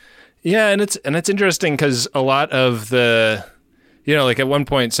it. Yeah, and it's interesting because a lot of the, at one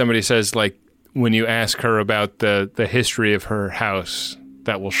point somebody says, like, when you ask her about the history of her house,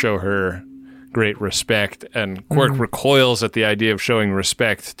 that will show her great respect, and Quark recoils at the idea of showing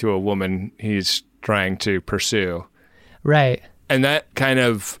respect to a woman he's trying to pursue. Right. And that kind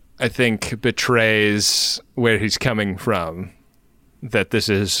of, I think, betrays where he's coming from, that this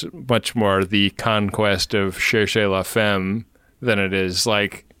is much more the conquest of chercher la femme than it is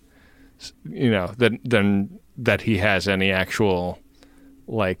than that he has any actual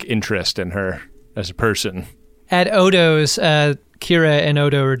interest in her as a person. At Odo's, Kira and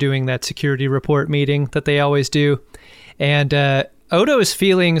Odo are doing that security report meeting that they always do. And Odo's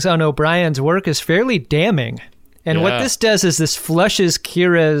feelings on O'Brien's work is fairly damning. And what this does is this flushes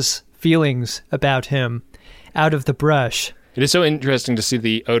Kira's feelings about him out of the brush. It is so interesting to see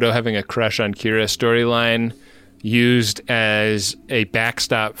the Odo having a crush on Kira storyline used as a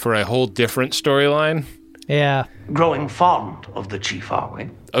backstop for a whole different storyline. Yeah. Growing fond of the chief, are we?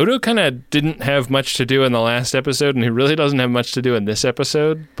 Odo kind of didn't have much to do in the last episode, and he really doesn't have much to do in this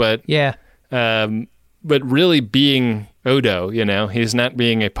episode. But but really being Odo, he's not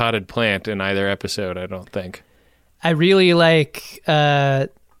being a potted plant in either episode, I don't think. I really like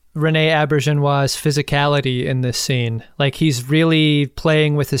Rene Auberjonois' physicality in this scene. Like, he's really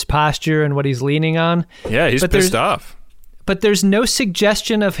playing with his posture and what he's leaning on. Yeah, he's pissed off. But there's no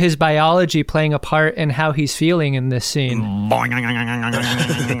suggestion of his biology playing a part in how he's feeling in this scene. The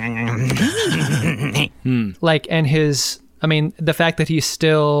fact that he's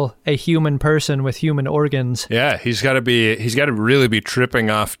still a human person with human organs. Yeah, he's got to really be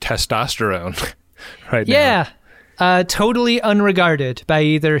tripping off testosterone right now. Yeah, totally unregarded by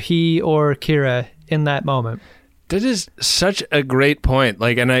either he or Kira in that moment. That is such a great point.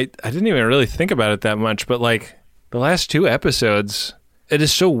 And I didn't even really think about it that much, but the last 2 episodes, it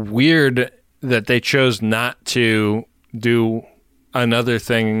is so weird that they chose not to do another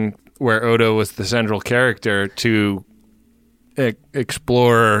thing where Odo was the central character to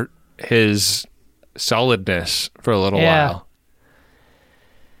explore his solidness for a little while.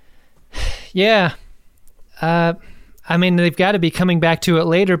 Yeah. They've got to be coming back to it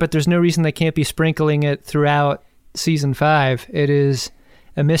later, but there's no reason they can't be sprinkling it throughout season 5. It is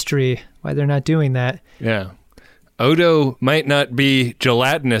a mystery why they're not doing that. Yeah. Odo might not be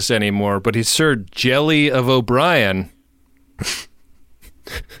gelatinous anymore, but he's Sir Jelly of O'Brien.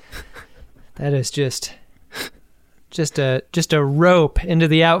 That is just a rope into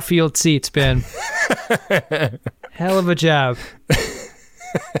the outfield seats, Ben. Hell of a job.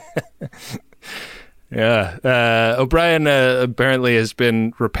 Yeah. O'Brien apparently has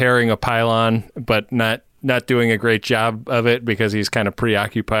been repairing a pylon, but not doing a great job of it because he's kind of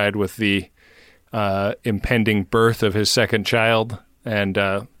preoccupied with the impending birth of his second child and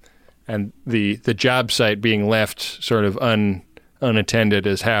the job site being left sort of unattended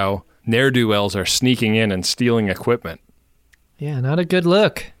is how ne'er-do-wells are sneaking in and stealing equipment. Yeah, not a good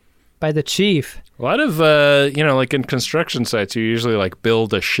look by the chief. A lot of, like in construction sites, you usually like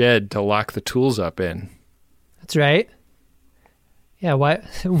build a shed to lock the tools up in. That's right. Yeah,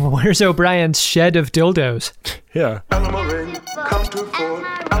 where's O'Brien's shed of dildos? Yeah. What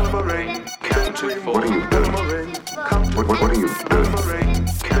are you doing? What are you doing?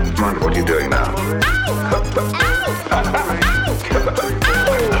 Mind what you're doing now.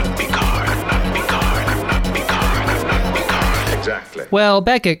 Exactly. Well,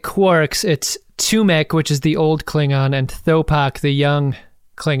 back at Quark's, it's Tumek, which is the old Klingon, and Thopak, the young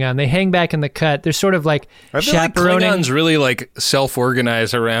Klingon. They hang back in the cut. They're sort of like chaperoning. Like Klingons really like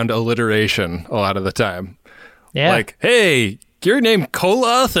self-organize around alliteration a lot of the time. Yeah. Like, hey, you're named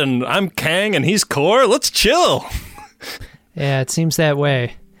Koloth and I'm Kang and he's Kor. Let's chill. Yeah, it seems that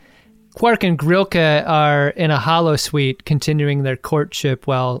way. Quark and Grilka are in a holosuite continuing their courtship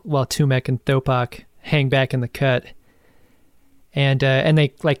while Tumek and Thopak hang back in the cut. And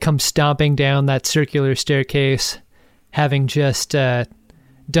they like come stomping down that circular staircase, having just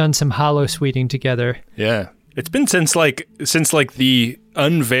done some holosuiting together. Yeah. It's been since the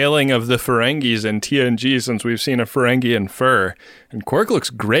unveiling of the Ferengis in TNG since we've seen a Ferengi in fur. And Quark looks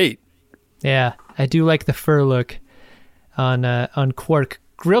great. Yeah, I do like the fur look on Quark.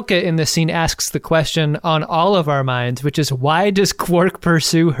 Grilka in this scene asks the question on all of our minds, which is, why does Quark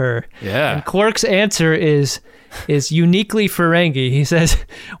pursue her? Yeah. And Quark's answer is uniquely Ferengi. He says,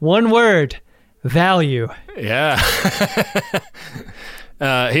 one word, value. Yeah.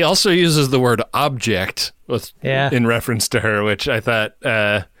 He also uses the word object in reference to her, which I thought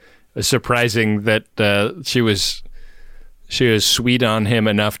was surprising that she was sweet on him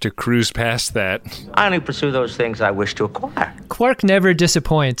enough to cruise past that. I only pursue those things I wish to acquire. Quark never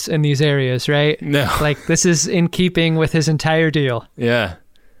disappoints in these areas, right? No. Like, this is in keeping with his entire deal. Yeah.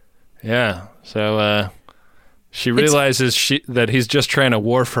 Yeah. So she realizes that he's just trying to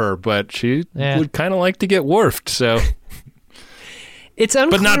Worf her, but she would kind of like to get Worfed, so... It's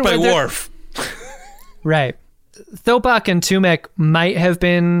unclear, but not by Worf. Right. Thopak and Tumek might have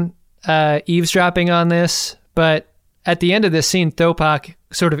been eavesdropping on this, but at the end of this scene, Thopak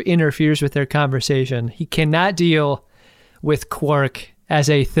sort of interferes with their conversation. He cannot deal with Quark as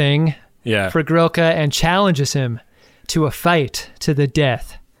a thing for Grilka and challenges him to a fight to the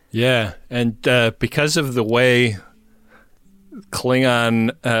death. Yeah, and because of the way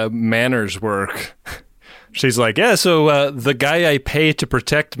Klingon manners work... She's like, yeah, so the guy I pay to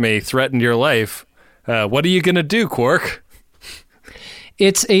protect me threatened your life. What are you going to do, Quark?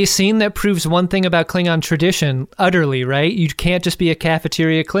 It's a scene that proves one thing about Klingon tradition, utterly, right? You can't just be a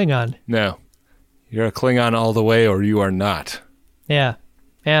cafeteria Klingon. No. You're a Klingon all the way or you are not. Yeah.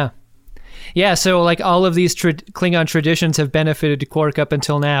 Yeah. Yeah, so like all of these Klingon traditions have benefited Quark up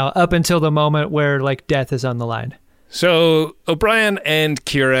until now, up until the moment where like death is on the line. So O'Brien and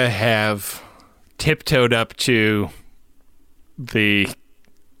Kira have... tiptoed up to the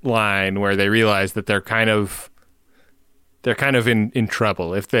line where they realize that they're kind of in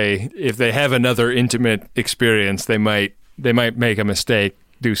trouble. If they have another intimate experience, they might make a mistake,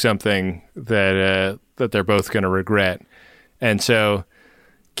 do something that they're both going to regret. And so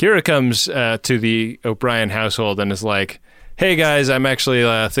Kira comes to the O'Brien household and is like, hey guys, I'm actually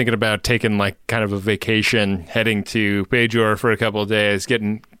thinking about taking like kind of a vacation, heading to Bajor for a couple of days,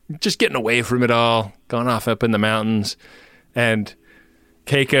 getting away from it all, gone off up in the mountains. And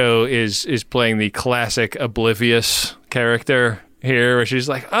Keiko is playing the classic oblivious character here, where she's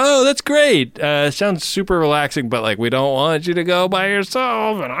like, oh, that's great. Sounds super relaxing, but like, we don't want you to go by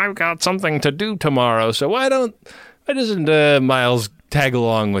yourself, and I've got something to do tomorrow. So why doesn't Miles tag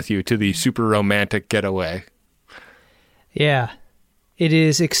along with you to the super romantic getaway? Yeah. It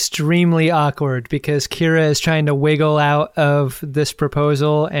is extremely awkward because Kira is trying to wiggle out of this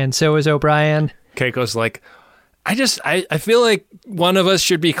proposal, and so is O'Brien. Keiko's like, I feel like one of us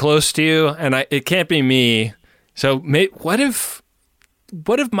should be close to you, and it can't be me. So what if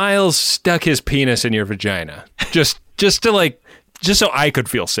Miles stuck his penis in your vagina? Just to like just so I could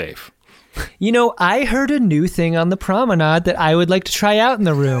feel safe. You know, I heard a new thing on the promenade that I would like to try out in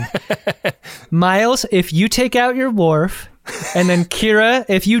the room. Miles, if you take out your Worf, and then Kira,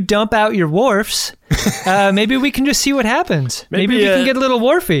 if you dump out your Worfs, maybe we can just see what happens. Maybe we can get a little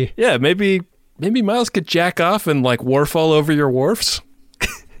Worfy. Yeah, maybe Miles could jack off and like Worf all over your Worfs.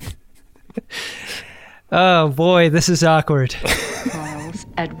 Oh boy, this is awkward. Charles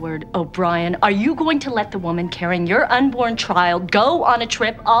Edward O'Brien, are you going to let the woman carrying your unborn child go on a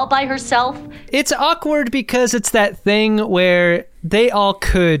trip all by herself? It's awkward because it's that thing where they all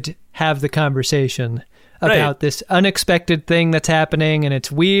could have the conversation about this unexpected thing that's happening, and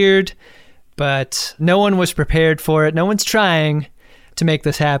it's weird, but no one was prepared for it. No one's trying to make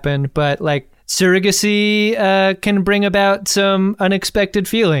this happen, but like surrogacy can bring about some unexpected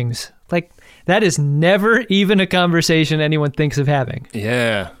feelings. Like, that is never even a conversation anyone thinks of having.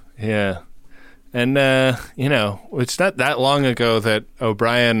 Yeah. And, it's not that long ago that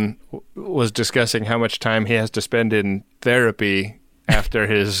O'Brien was discussing how much time he has to spend in therapy after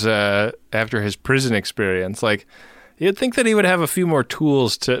his prison experience. Like, you'd think that he would have a few more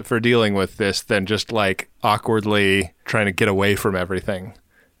tools for dealing with this than just, like, awkwardly trying to get away from everything.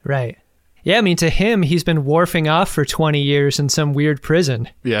 Right. Yeah, I mean, to him, he's been Worfing off for 20 years in some weird prison.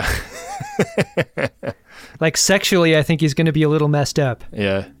 Yeah. Like, sexually, I think he's going to be a little messed up.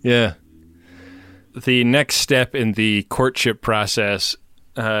 Yeah. The next step in the courtship process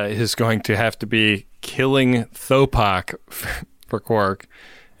is going to have to be killing Thopak for Quark.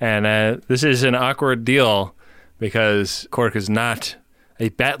 And this is an awkward deal because Quark is not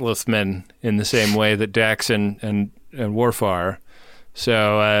a Batlithman in the same way that Dax and Worf are.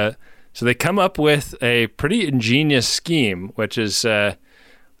 So they come up with a pretty ingenious scheme, which is they're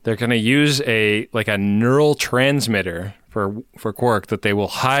going to use a neural transmitter for Quark that they will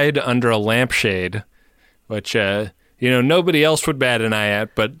hide under a lampshade, which nobody else would bat an eye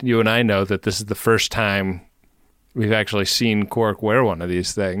at, but you and I know that this is the first time we've actually seen Quark wear one of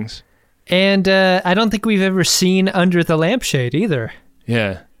these things. And I don't think we've ever seen under the lampshade either.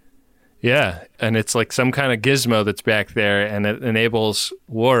 Yeah, and it's like some kind of gizmo that's back there, and it enables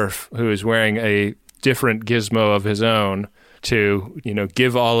Worf, who is wearing a different gizmo of his own, to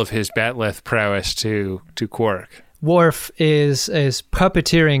give all of his Batleth prowess to Quark. Worf is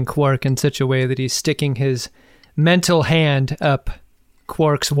puppeteering Quark in such a way that he's sticking his mental hand up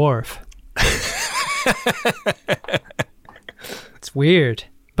Quark's Worf. It's weird,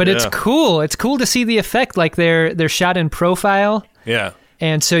 but it's cool. It's cool to see the effect. Like they're shot in profile. Yeah.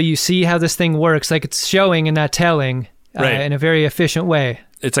 And so you see how this thing works, like it's showing and not telling in a very efficient way.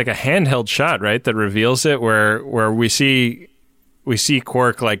 It's like a handheld shot, right, that reveals it, where we see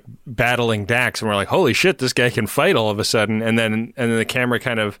Quark like battling Dax, and we're like, holy shit, this guy can fight all of a sudden. And then the camera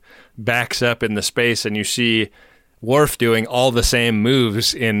kind of backs up in the space, and you see Worf doing all the same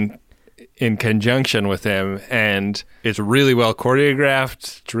moves in conjunction with him, and it's really well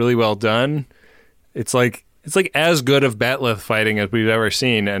choreographed. It's really well done. It's like as good of Batleth fighting as we've ever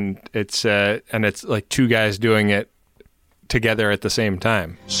seen, and it's like two guys doing it together at the same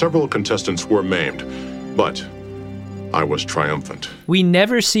time. Several contestants were maimed, but I was triumphant. We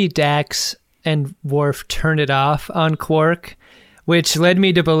never see Dax and Worf turn it off on Quark, which led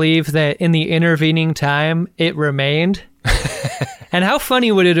me to believe that in the intervening time, it remained. And how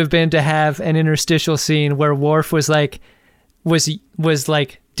funny would it have been to have an interstitial scene where Worf was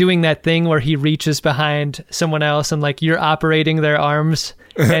doing that thing where he reaches behind someone else and like you're operating their arms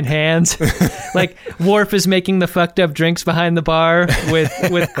and hands. Like Worf is making the fucked up drinks behind the bar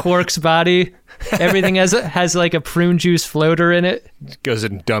with Quark's body. Everything has like a prune juice floater in it. Goes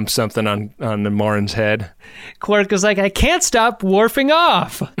and dumps something on the Morin's head. Quark is like, I can't stop Worfing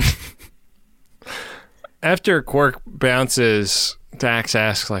off. After Quark bounces, Dax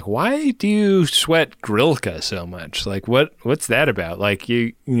asks, like, why do you sweat Grilka so much? Like, what's that about? Like,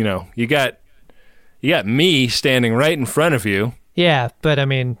 you got me standing right in front of you. Yeah, but I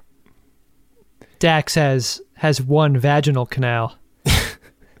mean, Dax has one vaginal canal.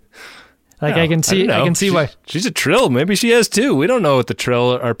 Like, no, I can see why. She's a Trill. Maybe she has two. We don't know what the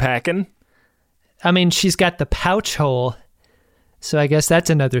Trill are packing. I mean, she's got the pouch hole, so I guess that's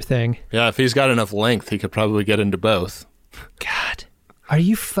another thing. Yeah, if he's got enough length, he could probably get into both. God, are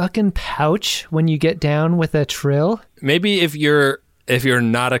you fucking pouch when you get down with a Trill? Maybe if you're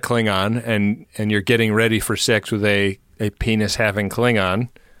not a Klingon and you're getting ready for sex with a penis-having Klingon,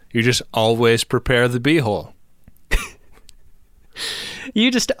 you just always prepare the beehole.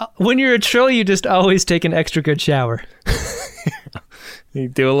 When you're a Trill, you just always take an extra good shower. You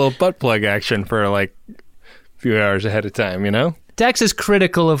do a little butt plug action for like a few hours ahead of time, you know? Dax is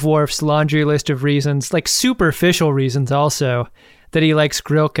critical of Worf's laundry list of reasons, like superficial reasons also, that he likes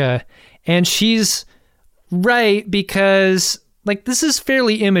Grilka. And she's right because, like, this is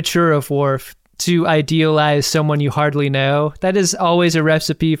fairly immature of Worf to idealize someone you hardly know. That is always a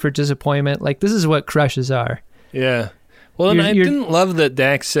recipe for disappointment. Like, this is what crushes are. Yeah. Well, and I didn't love that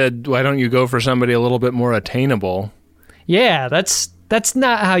Dax said, why don't you go for somebody a little bit more attainable? Yeah, that's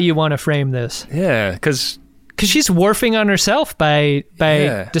not how you want to frame this. Yeah, because she's Worfing on herself by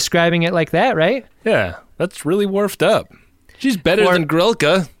describing it like that, right? Yeah, that's really Worfed up. She's better than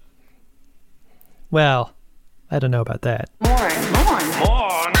Grilka. Well, I don't know about that. Morn.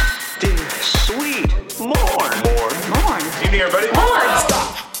 Sweet. Morn. You here, buddy? Morn.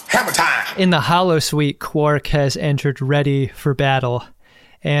 Stop. Hammer time. In the Hollow Suite, Quark has entered ready for battle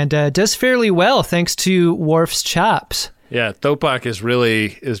and does fairly well thanks to Worf's chops. Yeah, Thopak is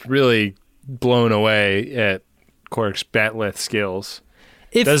really blown away at Quark's batleth skills.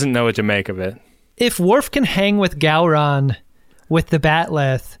 Doesn't know what to make of it. If Worf can hang with Gowron with the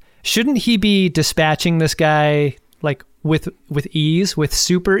batleth, shouldn't he be dispatching this guy like with ease, with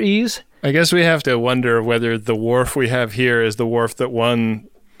super ease? I guess we have to wonder whether the Worf we have here is the Worf that won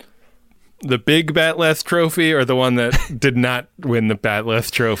the big batleth trophy or the one that did not win the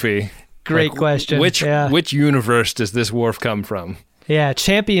batleth trophy. Great question. Which universe does this Worf come from? Yeah,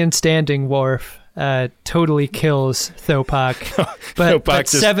 champion standing Worf totally kills Thopak.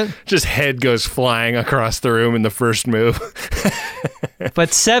 Thopak just head goes flying across the room in the first move.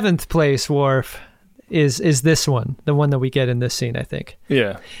 But seventh place Worf is this one, the one that we get in this scene, I think.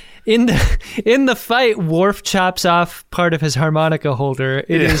 Yeah. In the fight, Worf chops off part of his harmonica holder.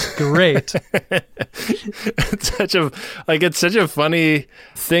 It is great. It's such a funny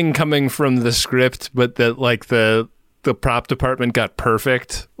thing coming from the script, but that like the prop department got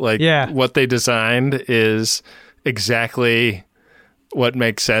perfect. What they designed is exactly what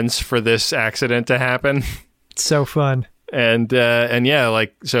makes sense for this accident to happen. It's so fun. And yeah,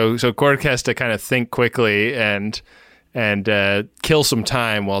 so Quark has to kind of think quickly and kill some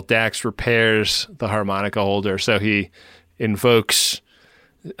time while Dax repairs the harmonica holder. So he invokes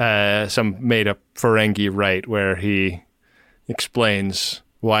some made-up Ferengi rite where he explains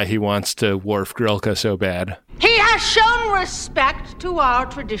why he wants to Worf Grilka so bad. He has shown respect to our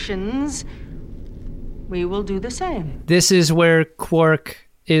traditions. We will do the same. This is where Quark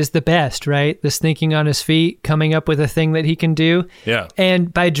is the best, right? This thinking on his feet, coming up with a thing that he can do. Yeah.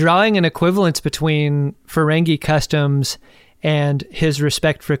 And by drawing an equivalence between Ferengi customs and his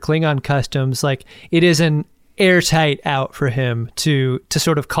respect for Klingon customs, like it is an airtight out for him to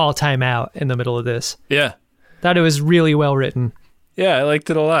sort of call time out in the middle of this. Yeah. Thought it was really well written. Yeah, I liked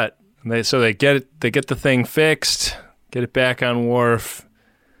it a lot. They get the thing fixed, get it back on Worf.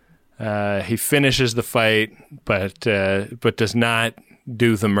 He finishes the fight, but does not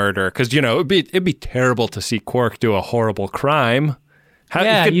do the murder, because it'd be terrible to see Quark do a horrible crime. He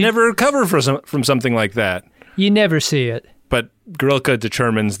could never recover from something like that. You never see it. But Grilka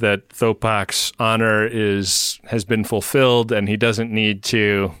determines that Thopak's honor has been fulfilled, and he doesn't need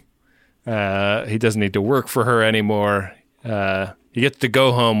to work for her anymore. He gets to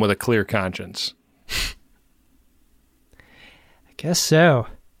go home with a clear conscience. I guess so.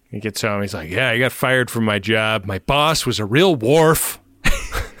 He gets home. He's like, "Yeah, I got fired from my job. My boss was a real Worf."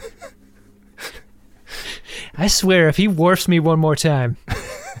 I swear, if he Worfs me one more time.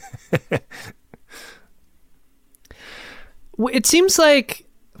 It seems like,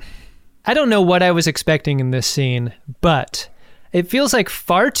 I don't know what I was expecting in this scene, but it feels like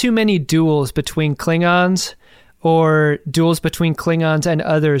far too many duels between Klingons or duels between Klingons and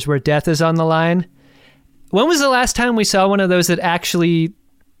others where death is on the line. When was the last time we saw one of those that actually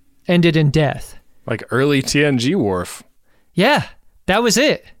ended in death? Like early TNG Worf. Yeah, that was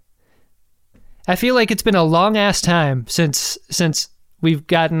it. I feel like it's been a long-ass time since we've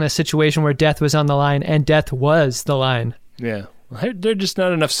gotten a situation where death was on the line and death was the line. Yeah. There are just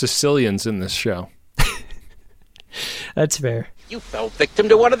not enough Sicilians in this show. That's fair. You fell victim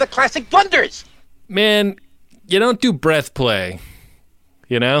to one of the classic blunders. Man, you don't do breath play,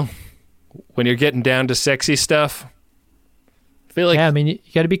 when you're getting down to sexy stuff. I feel like, yeah, I mean, you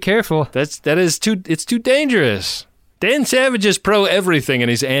got to be careful. It's too dangerous. Dan Savage is pro everything and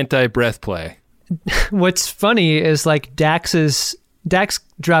he's anti breath play. What's funny is like Dax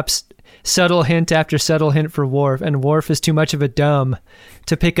drops subtle hint after subtle hint for Worf, and Worf is too much of a dumb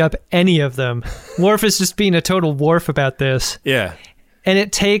to pick up any of them. Worf is just being a total Worf about this. Yeah. And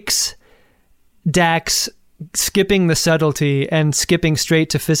it takes Dax skipping the subtlety and skipping straight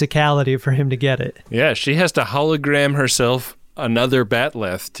to physicality for him to get it. Yeah, she has to hologram herself another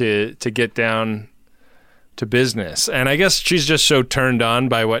batleth to get down to business. And I guess she's just so turned on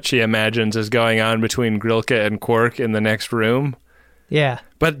by what she imagines is going on between Grilka and Quark in the next room. Yeah.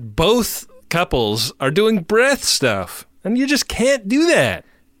 But both couples are doing breath stuff, and you just can't do that.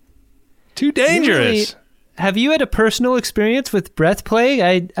 Too dangerous. Have you had a personal experience with breath play?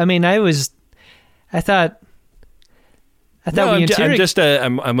 I thought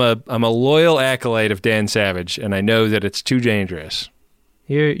I'm a loyal acolyte of Dan Savage, and I know that it's too dangerous.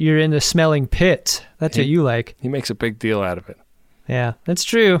 You're in the smelling pit. That's what you like. He makes a big deal out of it. Yeah, that's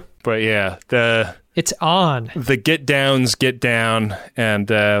true. But yeah, it's on. The get downs get down, and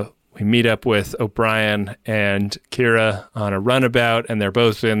we meet up with O'Brien and Kira on a runabout, and they're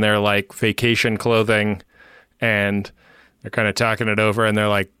both in their like vacation clothing, and they're kind of talking it over, and they're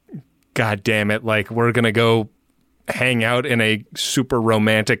like, God damn it, like we're gonna go hang out in a super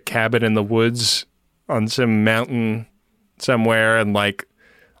romantic cabin in the woods on some mountain somewhere and like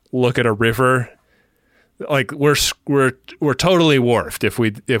look at a river. Like we're totally Worfed if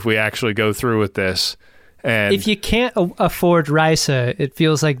we actually go through with this. And if you can't afford Risa, it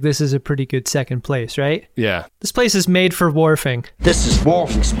feels like this is a pretty good second place, right? Yeah. This place is made for Worfing. This is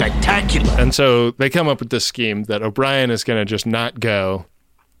Worfing spectacular. And so they come up with this scheme that O'Brien is going to just not go,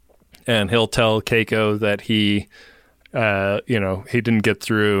 and he'll tell Keiko that he didn't get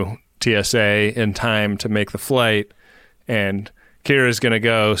through TSA in time to make the flight, and Kira's going to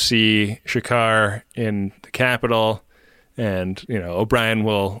go see Shakar in the Capitol, and O'Brien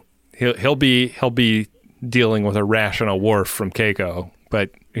he'll be dealing with a rational Worf from Keiko,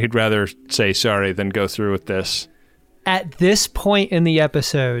 but he'd rather say sorry than go through with this. At this point in the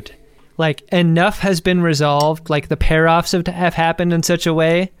episode, like enough has been resolved, like the pair-offs have happened in such a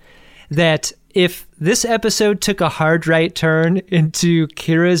way that if this episode took a hard right turn into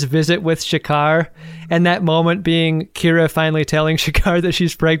Kira's visit with Shakar, and that moment being Kira finally telling Shakar that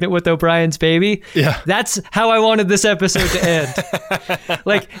she's pregnant with O'Brien's baby, that's how I wanted this episode to end.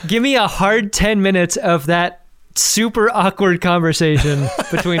 Like, give me a hard 10 minutes of that super awkward conversation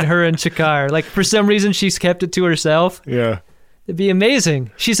between her and Shakar. Like, for some reason, she's kept it to herself. Yeah. It'd be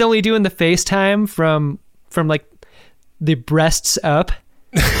amazing. She's only doing the FaceTime from like the breasts up.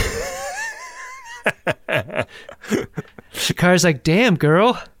 Shakar's like, damn,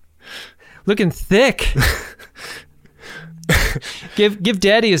 girl, looking thick. give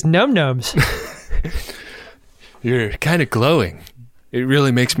daddy his num-nums. You're kind of glowing. It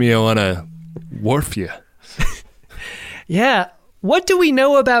really makes me want to Worf you. Yeah. What do we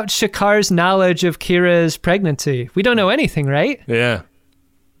know about Shakar's knowledge of Kira's pregnancy? We don't know anything, right? Yeah.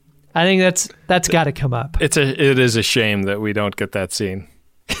 I think that's got to come up. It is a shame that we don't get that scene.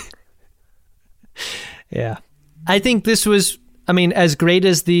 Yeah. I think this was, as great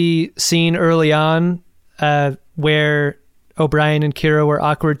as the scene early on where O'Brien and Kira were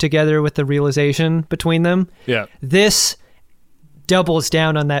awkward together with the realization between them. Yeah. This doubles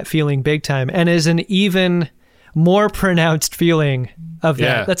down on that feeling big time and is an even more pronounced feeling of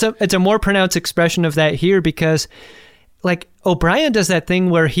that. Yeah. It's a more pronounced expression of that here because like O'Brien does that thing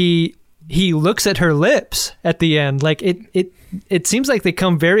where he looks at her lips at the end. Like it seems like they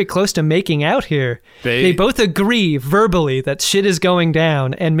come very close to making out here. They both agree verbally that shit is going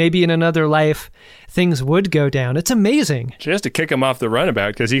down, and maybe in another life things would go down. It's amazing. She has to kick him off the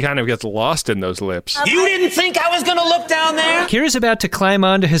runabout because he kind of gets lost in those lips. You didn't think I was going to look down there? Kira's about to climb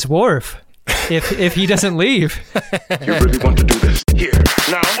onto his wharf if he doesn't leave. You really want to do this? Here,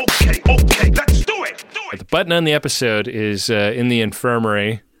 now, okay, let's do it! The button on the episode is in the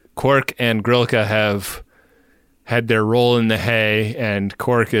infirmary. Quark and Grilka have had their roll in the hay, and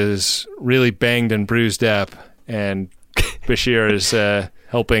Quark is really banged and bruised up, and Bashir is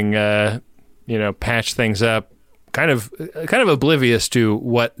helping, patch things up, kind of oblivious to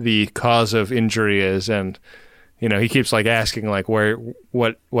what the cause of injury is, and he keeps like asking like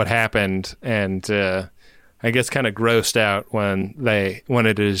what happened, and I guess kind of grossed out when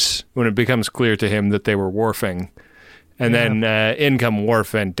it becomes clear to him that they were Worfing. And then in come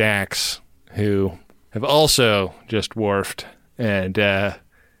Worf and Dax, who have also just Worfed, and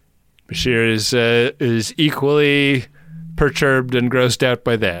Bashir is equally perturbed and grossed out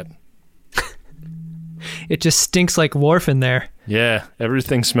by that. It just stinks like Worf in there. Yeah,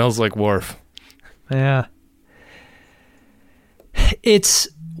 everything smells like Worf. Yeah. It's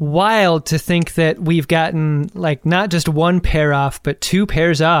wild to think that we've gotten like not just one pair off, but two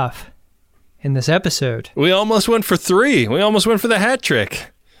pairs off in this episode. We almost went for 3. We almost went for the hat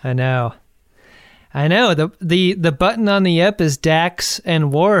trick. I know. The button on the ep is Dax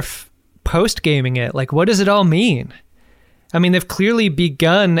and Worf post-gaming it. Like, what does it all mean? They've clearly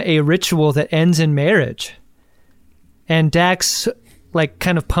begun a ritual that ends in marriage. And Dax like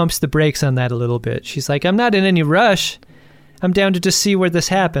kind of pumps the brakes on that a little bit. She's like, I'm not in any rush. I'm down to just see where this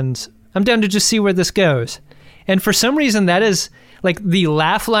happens. I'm down to just see where this goes. And for some reason, that is like the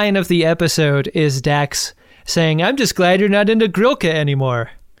laugh line of the episode is Dax saying, I'm just glad you're not into Grilka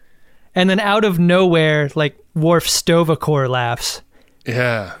anymore. And then out of nowhere, like Worf Stovacore laughs.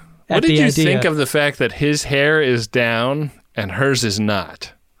 Yeah. What did you think of the fact that his hair is down and hers is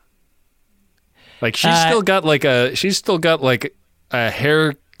not? Like she's still got like a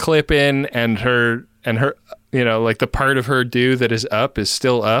hair clip in, and her like the part of her do that is up is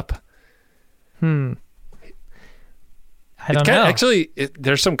still up. I don't know. Actually,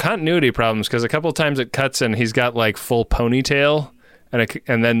 there's some continuity problems because a couple of times it cuts and he's got like full ponytail,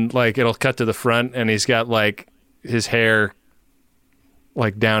 and then like it'll cut to the front and he's got like his hair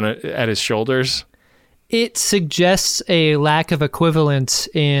like down at his shoulders. It suggests a lack of equivalence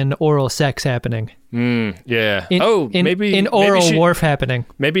in oral sex happening. Yeah. Maybe in oral Worf happening.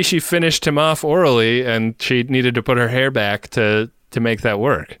 Maybe she finished him off orally and she needed to put her hair back to make that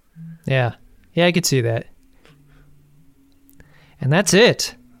work. Yeah. Yeah, I could see that. And that's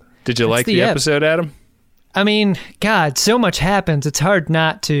it. Did you like the episode, Adam? I mean, God, so much happens. It's hard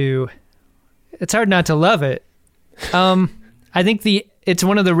not to love it. I think it's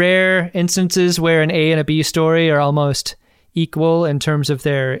one of the rare instances where an A and a B story are almost equal in terms of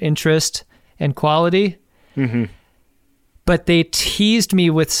their interest and quality. Mm-hmm. But they teased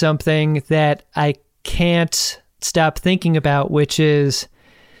me with something that I can't stop thinking about, which is,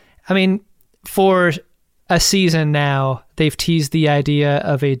 I mean, for a season now, they've teased the idea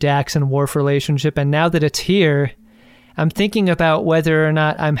of a Dax and Worf relationship, and now that it's here, I'm thinking about whether or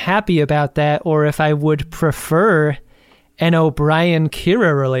not I'm happy about that, or if I would prefer an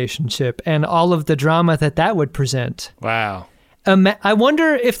O'Brien-Kira relationship and all of the drama that would present. Wow. I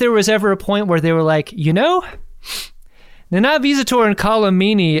wonder if there was ever a point where they were like, Nanav Isator and Colm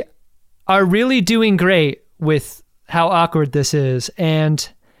Meaney are really doing great with how awkward this is, and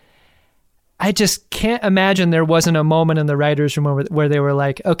I just can't imagine there wasn't a moment in the writers' room where they were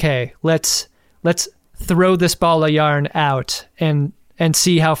like, okay, let's throw this ball of yarn out and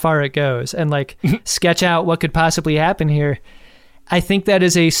see how far it goes and like sketch out what could possibly happen here. I think that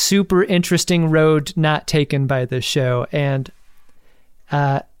is a super interesting road not taken by this show. And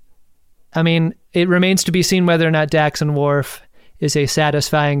I mean, it remains to be seen whether or not Dax and Worf is a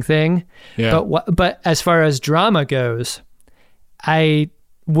satisfying thing. Yeah. But as far as drama goes, I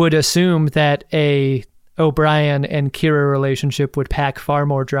would assume that a O'Brien and Kira relationship would pack far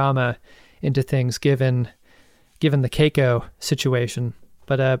more drama into things given the Keiko situation.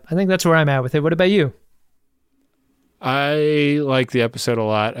 But I think that's where I'm at with it. What about you? I like the episode a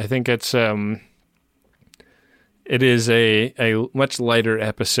lot. I think it is a much lighter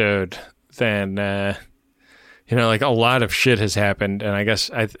episode than like a lot of shit has happened, and I guess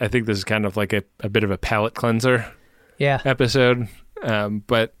I think this is kind of like a bit of a palate cleanser episode.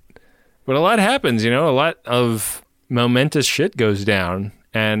 But a lot happens, a lot of momentous shit goes down,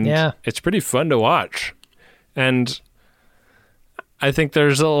 and it's pretty fun to watch. And I think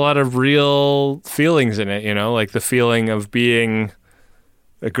there's a lot of real feelings in it, like the feeling of being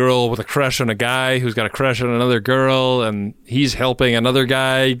a girl with a crush on a guy who's got a crush on another girl, and he's helping another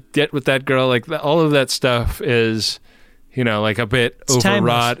guy get with that girl. Like all of that stuff is, like a bit it's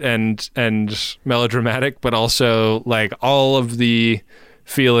overwrought and melodramatic, but also like all of the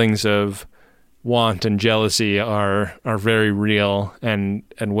feelings of want and jealousy are very real and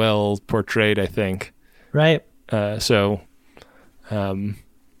well portrayed, I think. Right. So I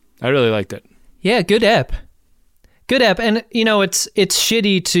really liked it. Yeah, good ep. And, it's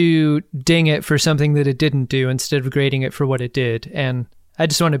shitty to ding it for something that it didn't do instead of grading it for what it did. And I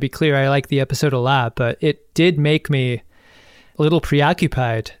just want to be clear, I like the episode a lot, but it did make me a little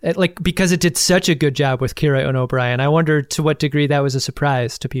preoccupied, because it did such a good job with Kira and O'Brien. I wonder to what degree that was a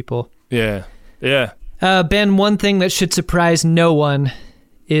surprise to people. Yeah. Ben, one thing that should surprise no one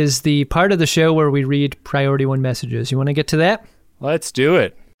is the part of the show where we read Priority 1 messages. You want to get to that? Let's do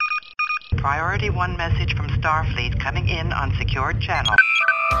it. Priority 1 message from Starfleet coming in on secured channel.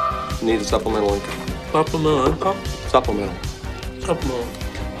 Need a supplemental income. Supplemental income? Supplemental.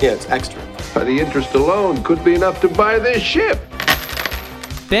 Yeah, it's extra. The interest alone could be enough to buy this ship.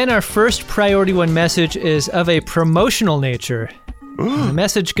 Ben, our first Priority 1 message is of a promotional nature. The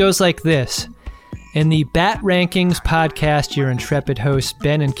message goes like this. In the Bat Rankings podcast, your intrepid hosts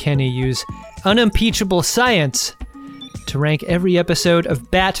Ben and Kenny use unimpeachable science to rank every episode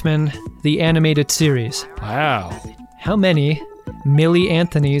of Batman, the animated series. Wow. How many Millie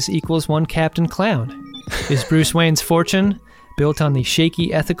Anthonys equals one Captain Clown? Is Bruce Wayne's fortune built on the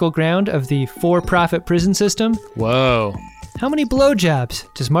shaky ethical ground of the for-profit prison system? Whoa. How many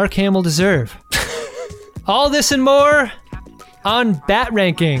blowjobs does Mark Hamill deserve? All this and more on Bat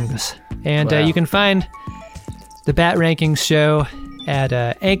Rankings. And you can find the Bat Rankings show at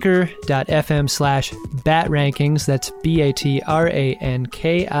anchor.fm/batrankings. That's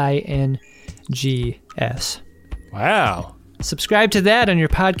BATRANKINGS. Wow. Subscribe to that on your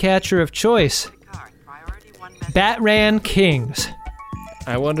podcatcher of choice. Batran Kings.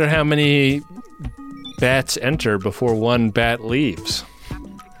 I wonder how many bats enter before one bat leaves. I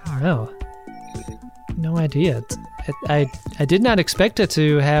don't know. No idea. I did not expect it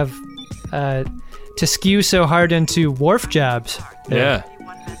to have to skew so hard into Worf jobs. Yeah.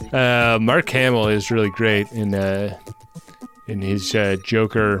 Mark Hamill is really great in his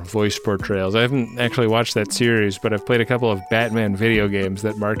Joker voice portrayals. I haven't actually watched that series, but I've played a couple of Batman video games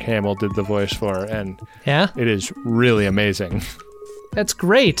that Mark Hamill did the voice for, and it is really amazing. That's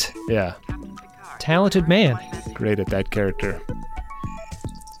great. Yeah. Talented man. Great at that character.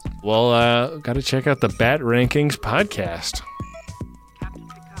 Well, got to check out the Bat Rankings podcast.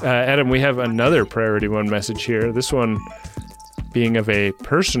 Adam, we have another Priority 1 message here. This one being of a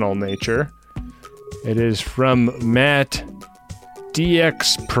personal nature. It is from Matt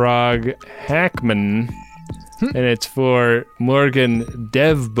DX Prague Hackman, and it's for Morgan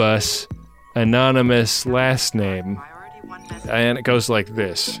Devbus, anonymous last name. And it goes like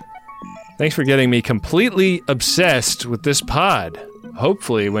this. Thanks for getting me completely obsessed with this pod.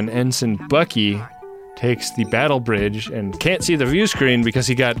 Hopefully when Ensign Bucky takes the battle bridge and can't see the view screen because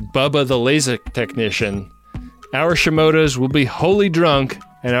he got Bubba the LASIK technician, our Shimodas will be wholly drunk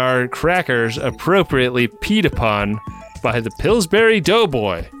and our crackers appropriately peed upon by the Pillsbury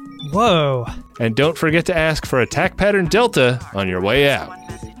Doughboy. Whoa. And don't forget to ask for attack pattern Delta on your way out.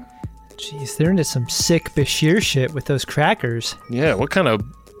 Jeez, they're into some sick Bashir shit with those crackers. Yeah, what kind of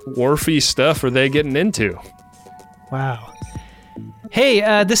Worfy stuff are they getting into? Wow.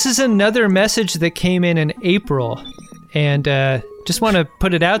 Hey, this is another message that came in April, and just want to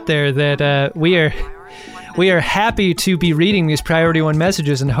put it out there that we are happy to be reading these Priority 1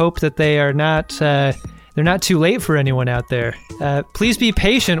 messages and hope that they're not too late for anyone out there. Please be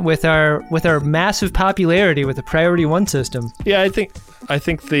patient with our massive popularity with the Priority 1 system. Yeah, I think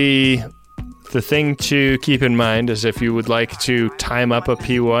the thing to keep in mind is if you would like to time up a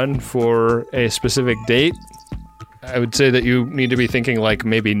P1 for a specific date, I would say that you need to be thinking like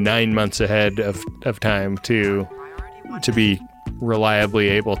maybe 9 months ahead of time to be reliably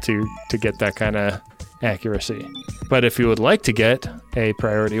able to get that kind of accuracy. But if you would like to get a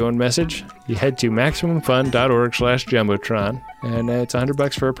Priority 1 message, you head to MaximumFun.org/Jumbotron, and it's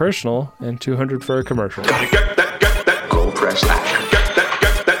 $100 for a personal and $200 for a commercial. Get that gold press platinum. Get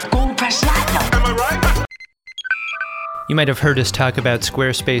that gold press platinum. Am I right? You might have heard us talk about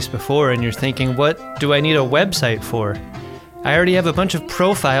Squarespace before, and you're thinking, what do I need a website for? I already have a bunch of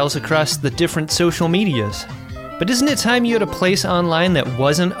profiles across the different social medias. But isn't it time you had a place online that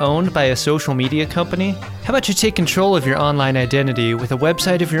wasn't owned by a social media company? How about you take control of your online identity with a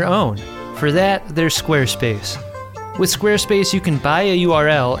website of your own? For that, there's Squarespace. With Squarespace, you can buy a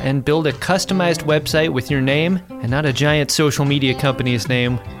URL and build a customized website with your name and not a giant social media company's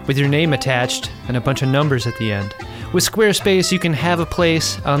name with your name attached and a bunch of numbers at the end. With Squarespace, you can have a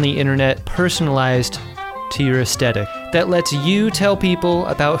place on the internet personalized to your aesthetic that lets you tell people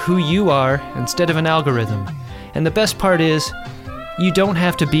about who you are instead of an algorithm. And the best part is, you don't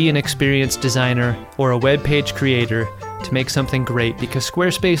have to be an experienced designer or a web page creator to make something great, because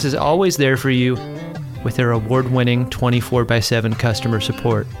Squarespace is always there for you with their award-winning 24/7 customer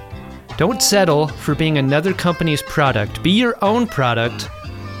support. Don't settle for being another company's product. Be your own product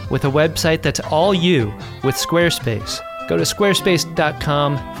with a website that's all you with Squarespace. Go to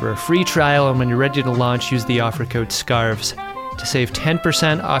squarespace.com for a free trial, and when you're ready to launch, use the offer code SCARVES to save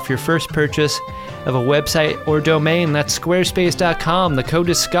 10% off your first purchase of a website or domain. That's squarespace.com. The code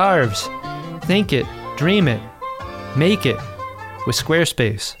is SCARVES. Think it, dream it, make it with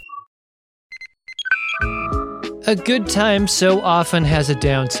Squarespace. A good time so often has a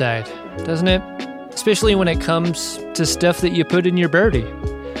downside, doesn't it? Especially when it comes to stuff that you put in your birdie.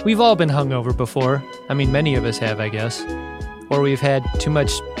 We've all been hungover before. I mean, many of us have, I guess. Or we've had too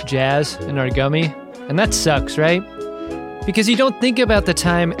much jazz in our gummy. And that sucks, right? Because you don't think about the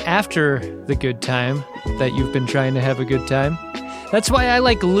time after the good time that you've been trying to have a good time. That's why I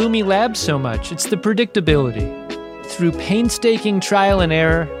like Lumi Labs so much. It's the predictability. Through painstaking trial and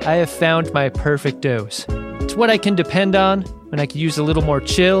error, I have found my perfect dose. It's what I can depend on when I could use a little more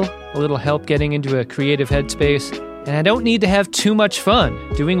chill, a little help getting into a creative headspace, and I don't need to have too much fun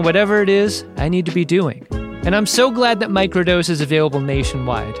doing whatever it is I need to be doing. And I'm so glad that Microdose is available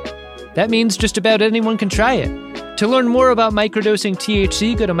nationwide. That means just about anyone can try it. To learn more about microdosing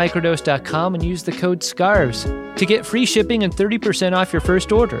THC, go to microdose.com and use the code SCARVES to get free shipping and 30% off your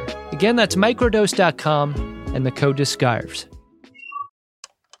first order. Again, that's microdose.com and the code is SCARVES.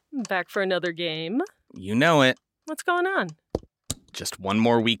 Back for another game. You know it. What's going on? Just one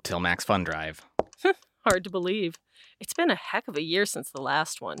more week till Max Fun Drive. Hard to believe. It's been a heck of a year since the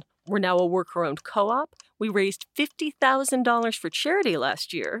last one. We're now a worker-owned co-op. We raised $50,000 for charity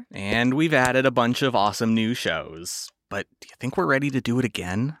last year. And we've added a bunch of awesome new shows. But do you think we're ready to do it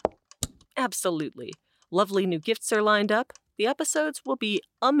again? Absolutely. Lovely new gifts are lined up. The episodes will be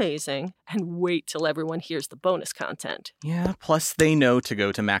amazing. And wait till everyone hears the bonus content. Yeah, plus they know to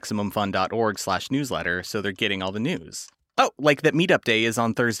go to MaximumFun.org/newsletter, so they're getting all the news. Oh, like that Meetup Day is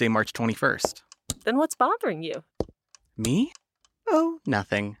on Thursday, March 21st. Then what's bothering you? Me? Oh,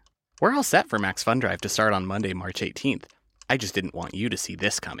 nothing. We're all set for Max Fun Drive to start on Monday, March 18th. I just didn't want you to see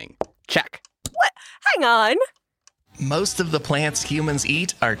this coming. Check. What? Hang on. Most of the plants humans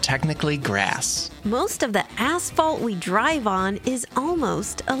eat are technically grass. Most of the asphalt we drive on is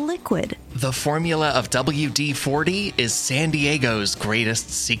almost a liquid. The formula of WD-40 is San Diego's greatest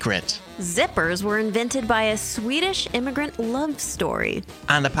secret. Zippers were invented by a Swedish immigrant love story.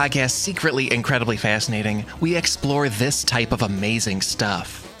 On the podcast Secretly Incredibly Fascinating, we explore this type of amazing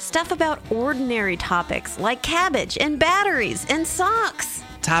stuff. Stuff about ordinary topics like cabbage and batteries and socks.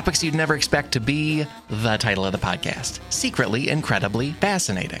 Topics you'd never expect to be the title of the podcast. Secretly Incredibly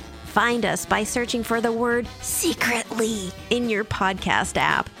Fascinating. Find us by searching for the word secretly in your podcast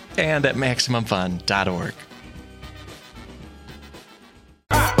app. And at MaximumFun.org.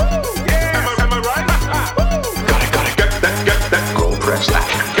 Gold press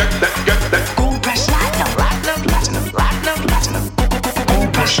platinum. Get that. Gold press platinum. Platinum.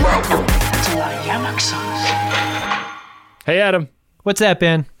 Gold press platinum. That's a lot of yamak sauce. Hey, Adam. What's that,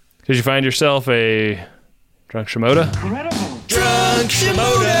 Ben? Did you find yourself a drunk Shimoda? Drunk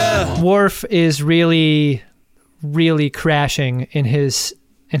Shimoda! Worf is really, really crashing in his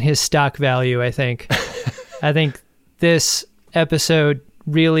stock value, I think. I think this episode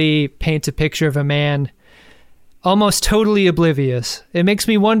really paints a picture of a man almost totally oblivious. It makes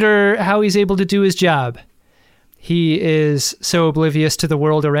me wonder how he's able to do his job. He is so oblivious to the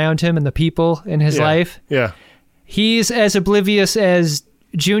world around him and the people in his life. Yeah. He's as oblivious as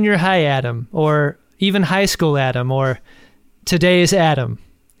junior high Adam, or even high school Adam, or today's Adam.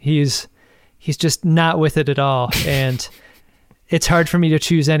 He's just not with it at all, and it's hard for me to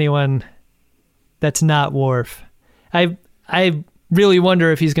choose anyone that's not Worf. I really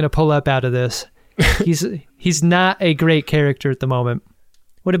wonder if he's going to pull up out of this. He's not a great character at the moment.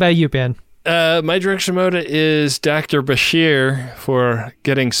 What about you, Ben? My drunk Shimoda is Dr. Bashir for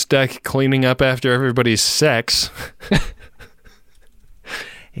getting stuck cleaning up after everybody's sex.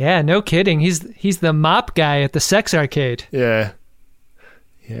 Yeah, no kidding. He's the mop guy at the sex arcade. Yeah.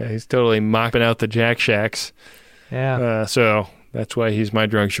 Yeah, he's totally mopping out the Jack Shacks. Yeah. So that's why he's my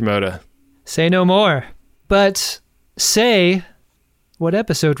drunk Shimoda. Say no more. But say what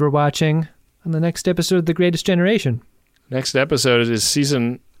episode we're watching on the next episode of The Greatest Generation. Next episode is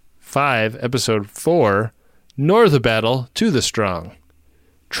Season 5, Episode 4, Nor the Battle to the Strong.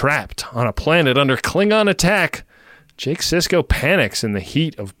 Trapped on a planet under Klingon attack, Jake Sisko panics in the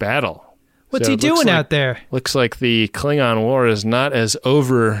heat of battle. What's he doing out there? Looks like the Klingon war is not as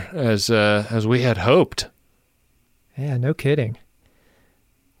over as we had hoped. Yeah, no kidding.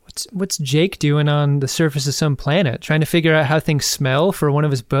 What's Jake doing on the surface of some planet? Trying to figure out how things smell for one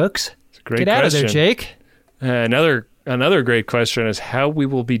of his books? It's a great Get question. out of there, Jake. Another great question is how we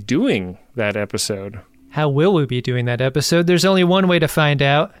will be doing that episode. How will we be doing that episode? There's only one way to find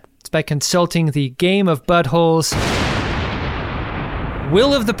out. It's by consulting the Game of Buttholes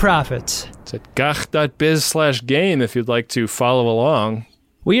Will of the Prophets. It's at gach.biz/game if you'd like to follow along.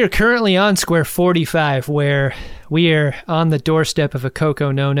 We are currently on Square 45, where we are on the doorstep of a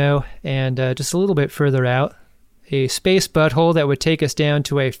Coco No-No, and just a little bit further out, a space butthole that would take us down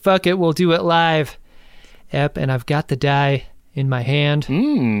to a fuck it, we'll do it live ep, and I've got the die in my hand.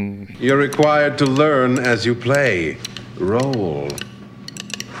 You're required to learn as you play. Roll.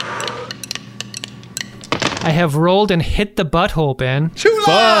 I have rolled and hit the butthole, Ben.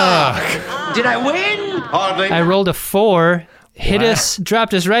 Fuck! Did I win? Hardly. I rolled a 4, hit us,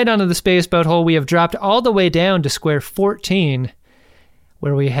 dropped us right onto the space butthole. We have dropped all the way down to Square 14,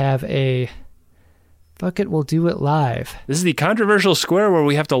 where we have a fuck it, we'll do it live. This is the controversial square where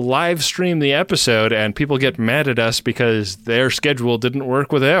we have to live stream the episode and people get mad at us because their schedule didn't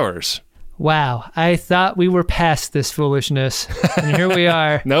work with ours. Wow, I thought we were past this foolishness, and here we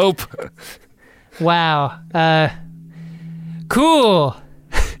are. Nope. Wow. Cool.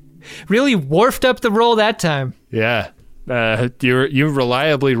 really Worfed up the roll that time. Yeah. You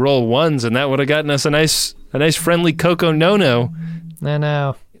reliably roll ones, and that would have gotten us a nice friendly Coco No-No. I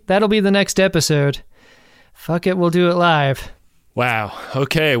know. That'll be the nenext episode. Fuck it, we'll do it live. Wow.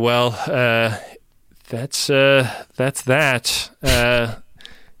 Okay, well, that's that.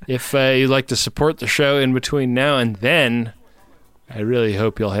 If you'd like to support the show in between now and then, I really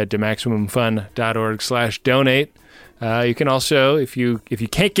hope you'll head to MaximumFun.org/donate. You can also, if you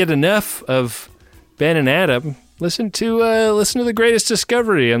can't get enough of Ben and Adam, listen to The Greatest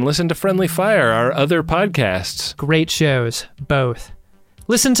Discovery and listen to Friendly Fire, our other podcasts. Great shows, both.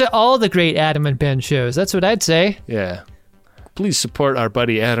 Listen to all the great Adam and Ben shows. That's what I'd say. Yeah. Please support our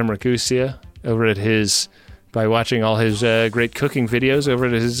buddy Adam Ragusia by watching all his great cooking videos over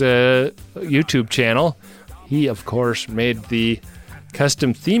at his YouTube channel. He, of course, made the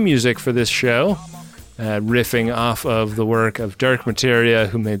custom theme music for this show, riffing off of the work of Dark Materia,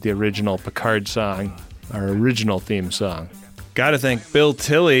 who made the original Picard song, our original theme song. Gotta thank Bill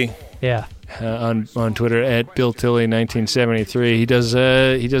Tilley. Yeah. On Twitter at BillTilley1973. He does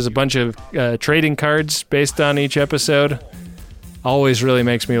a bunch of trading cards based on each episode. Always really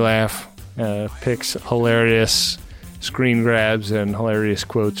makes me laugh. Picks hilarious screen grabs and hilarious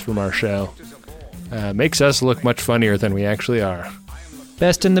quotes from our show. Makes us look much funnier than we actually are.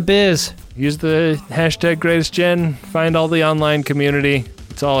 Best in the biz. Use the hashtag GreatestGen. Find all the online community.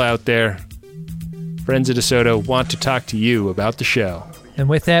 It's all out there. Friends of DeSoto want to talk to you about the show. And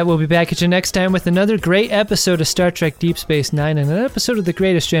with that, we'll be back at you next time with another great episode of Star Trek Deep Space Nine and an episode of The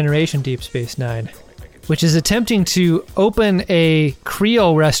Greatest Generation Deep Space Nine, which is attempting to open a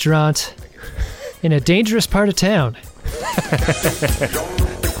Creole restaurant in a dangerous part of town.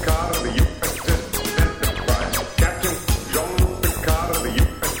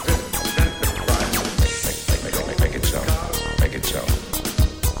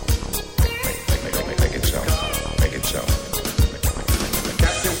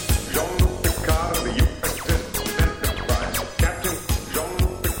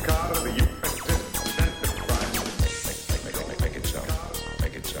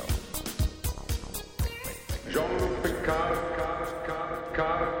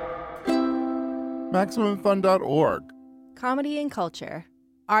 MaximumFun.org. Comedy and culture.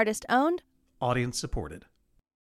 Artist owned. Audience supported.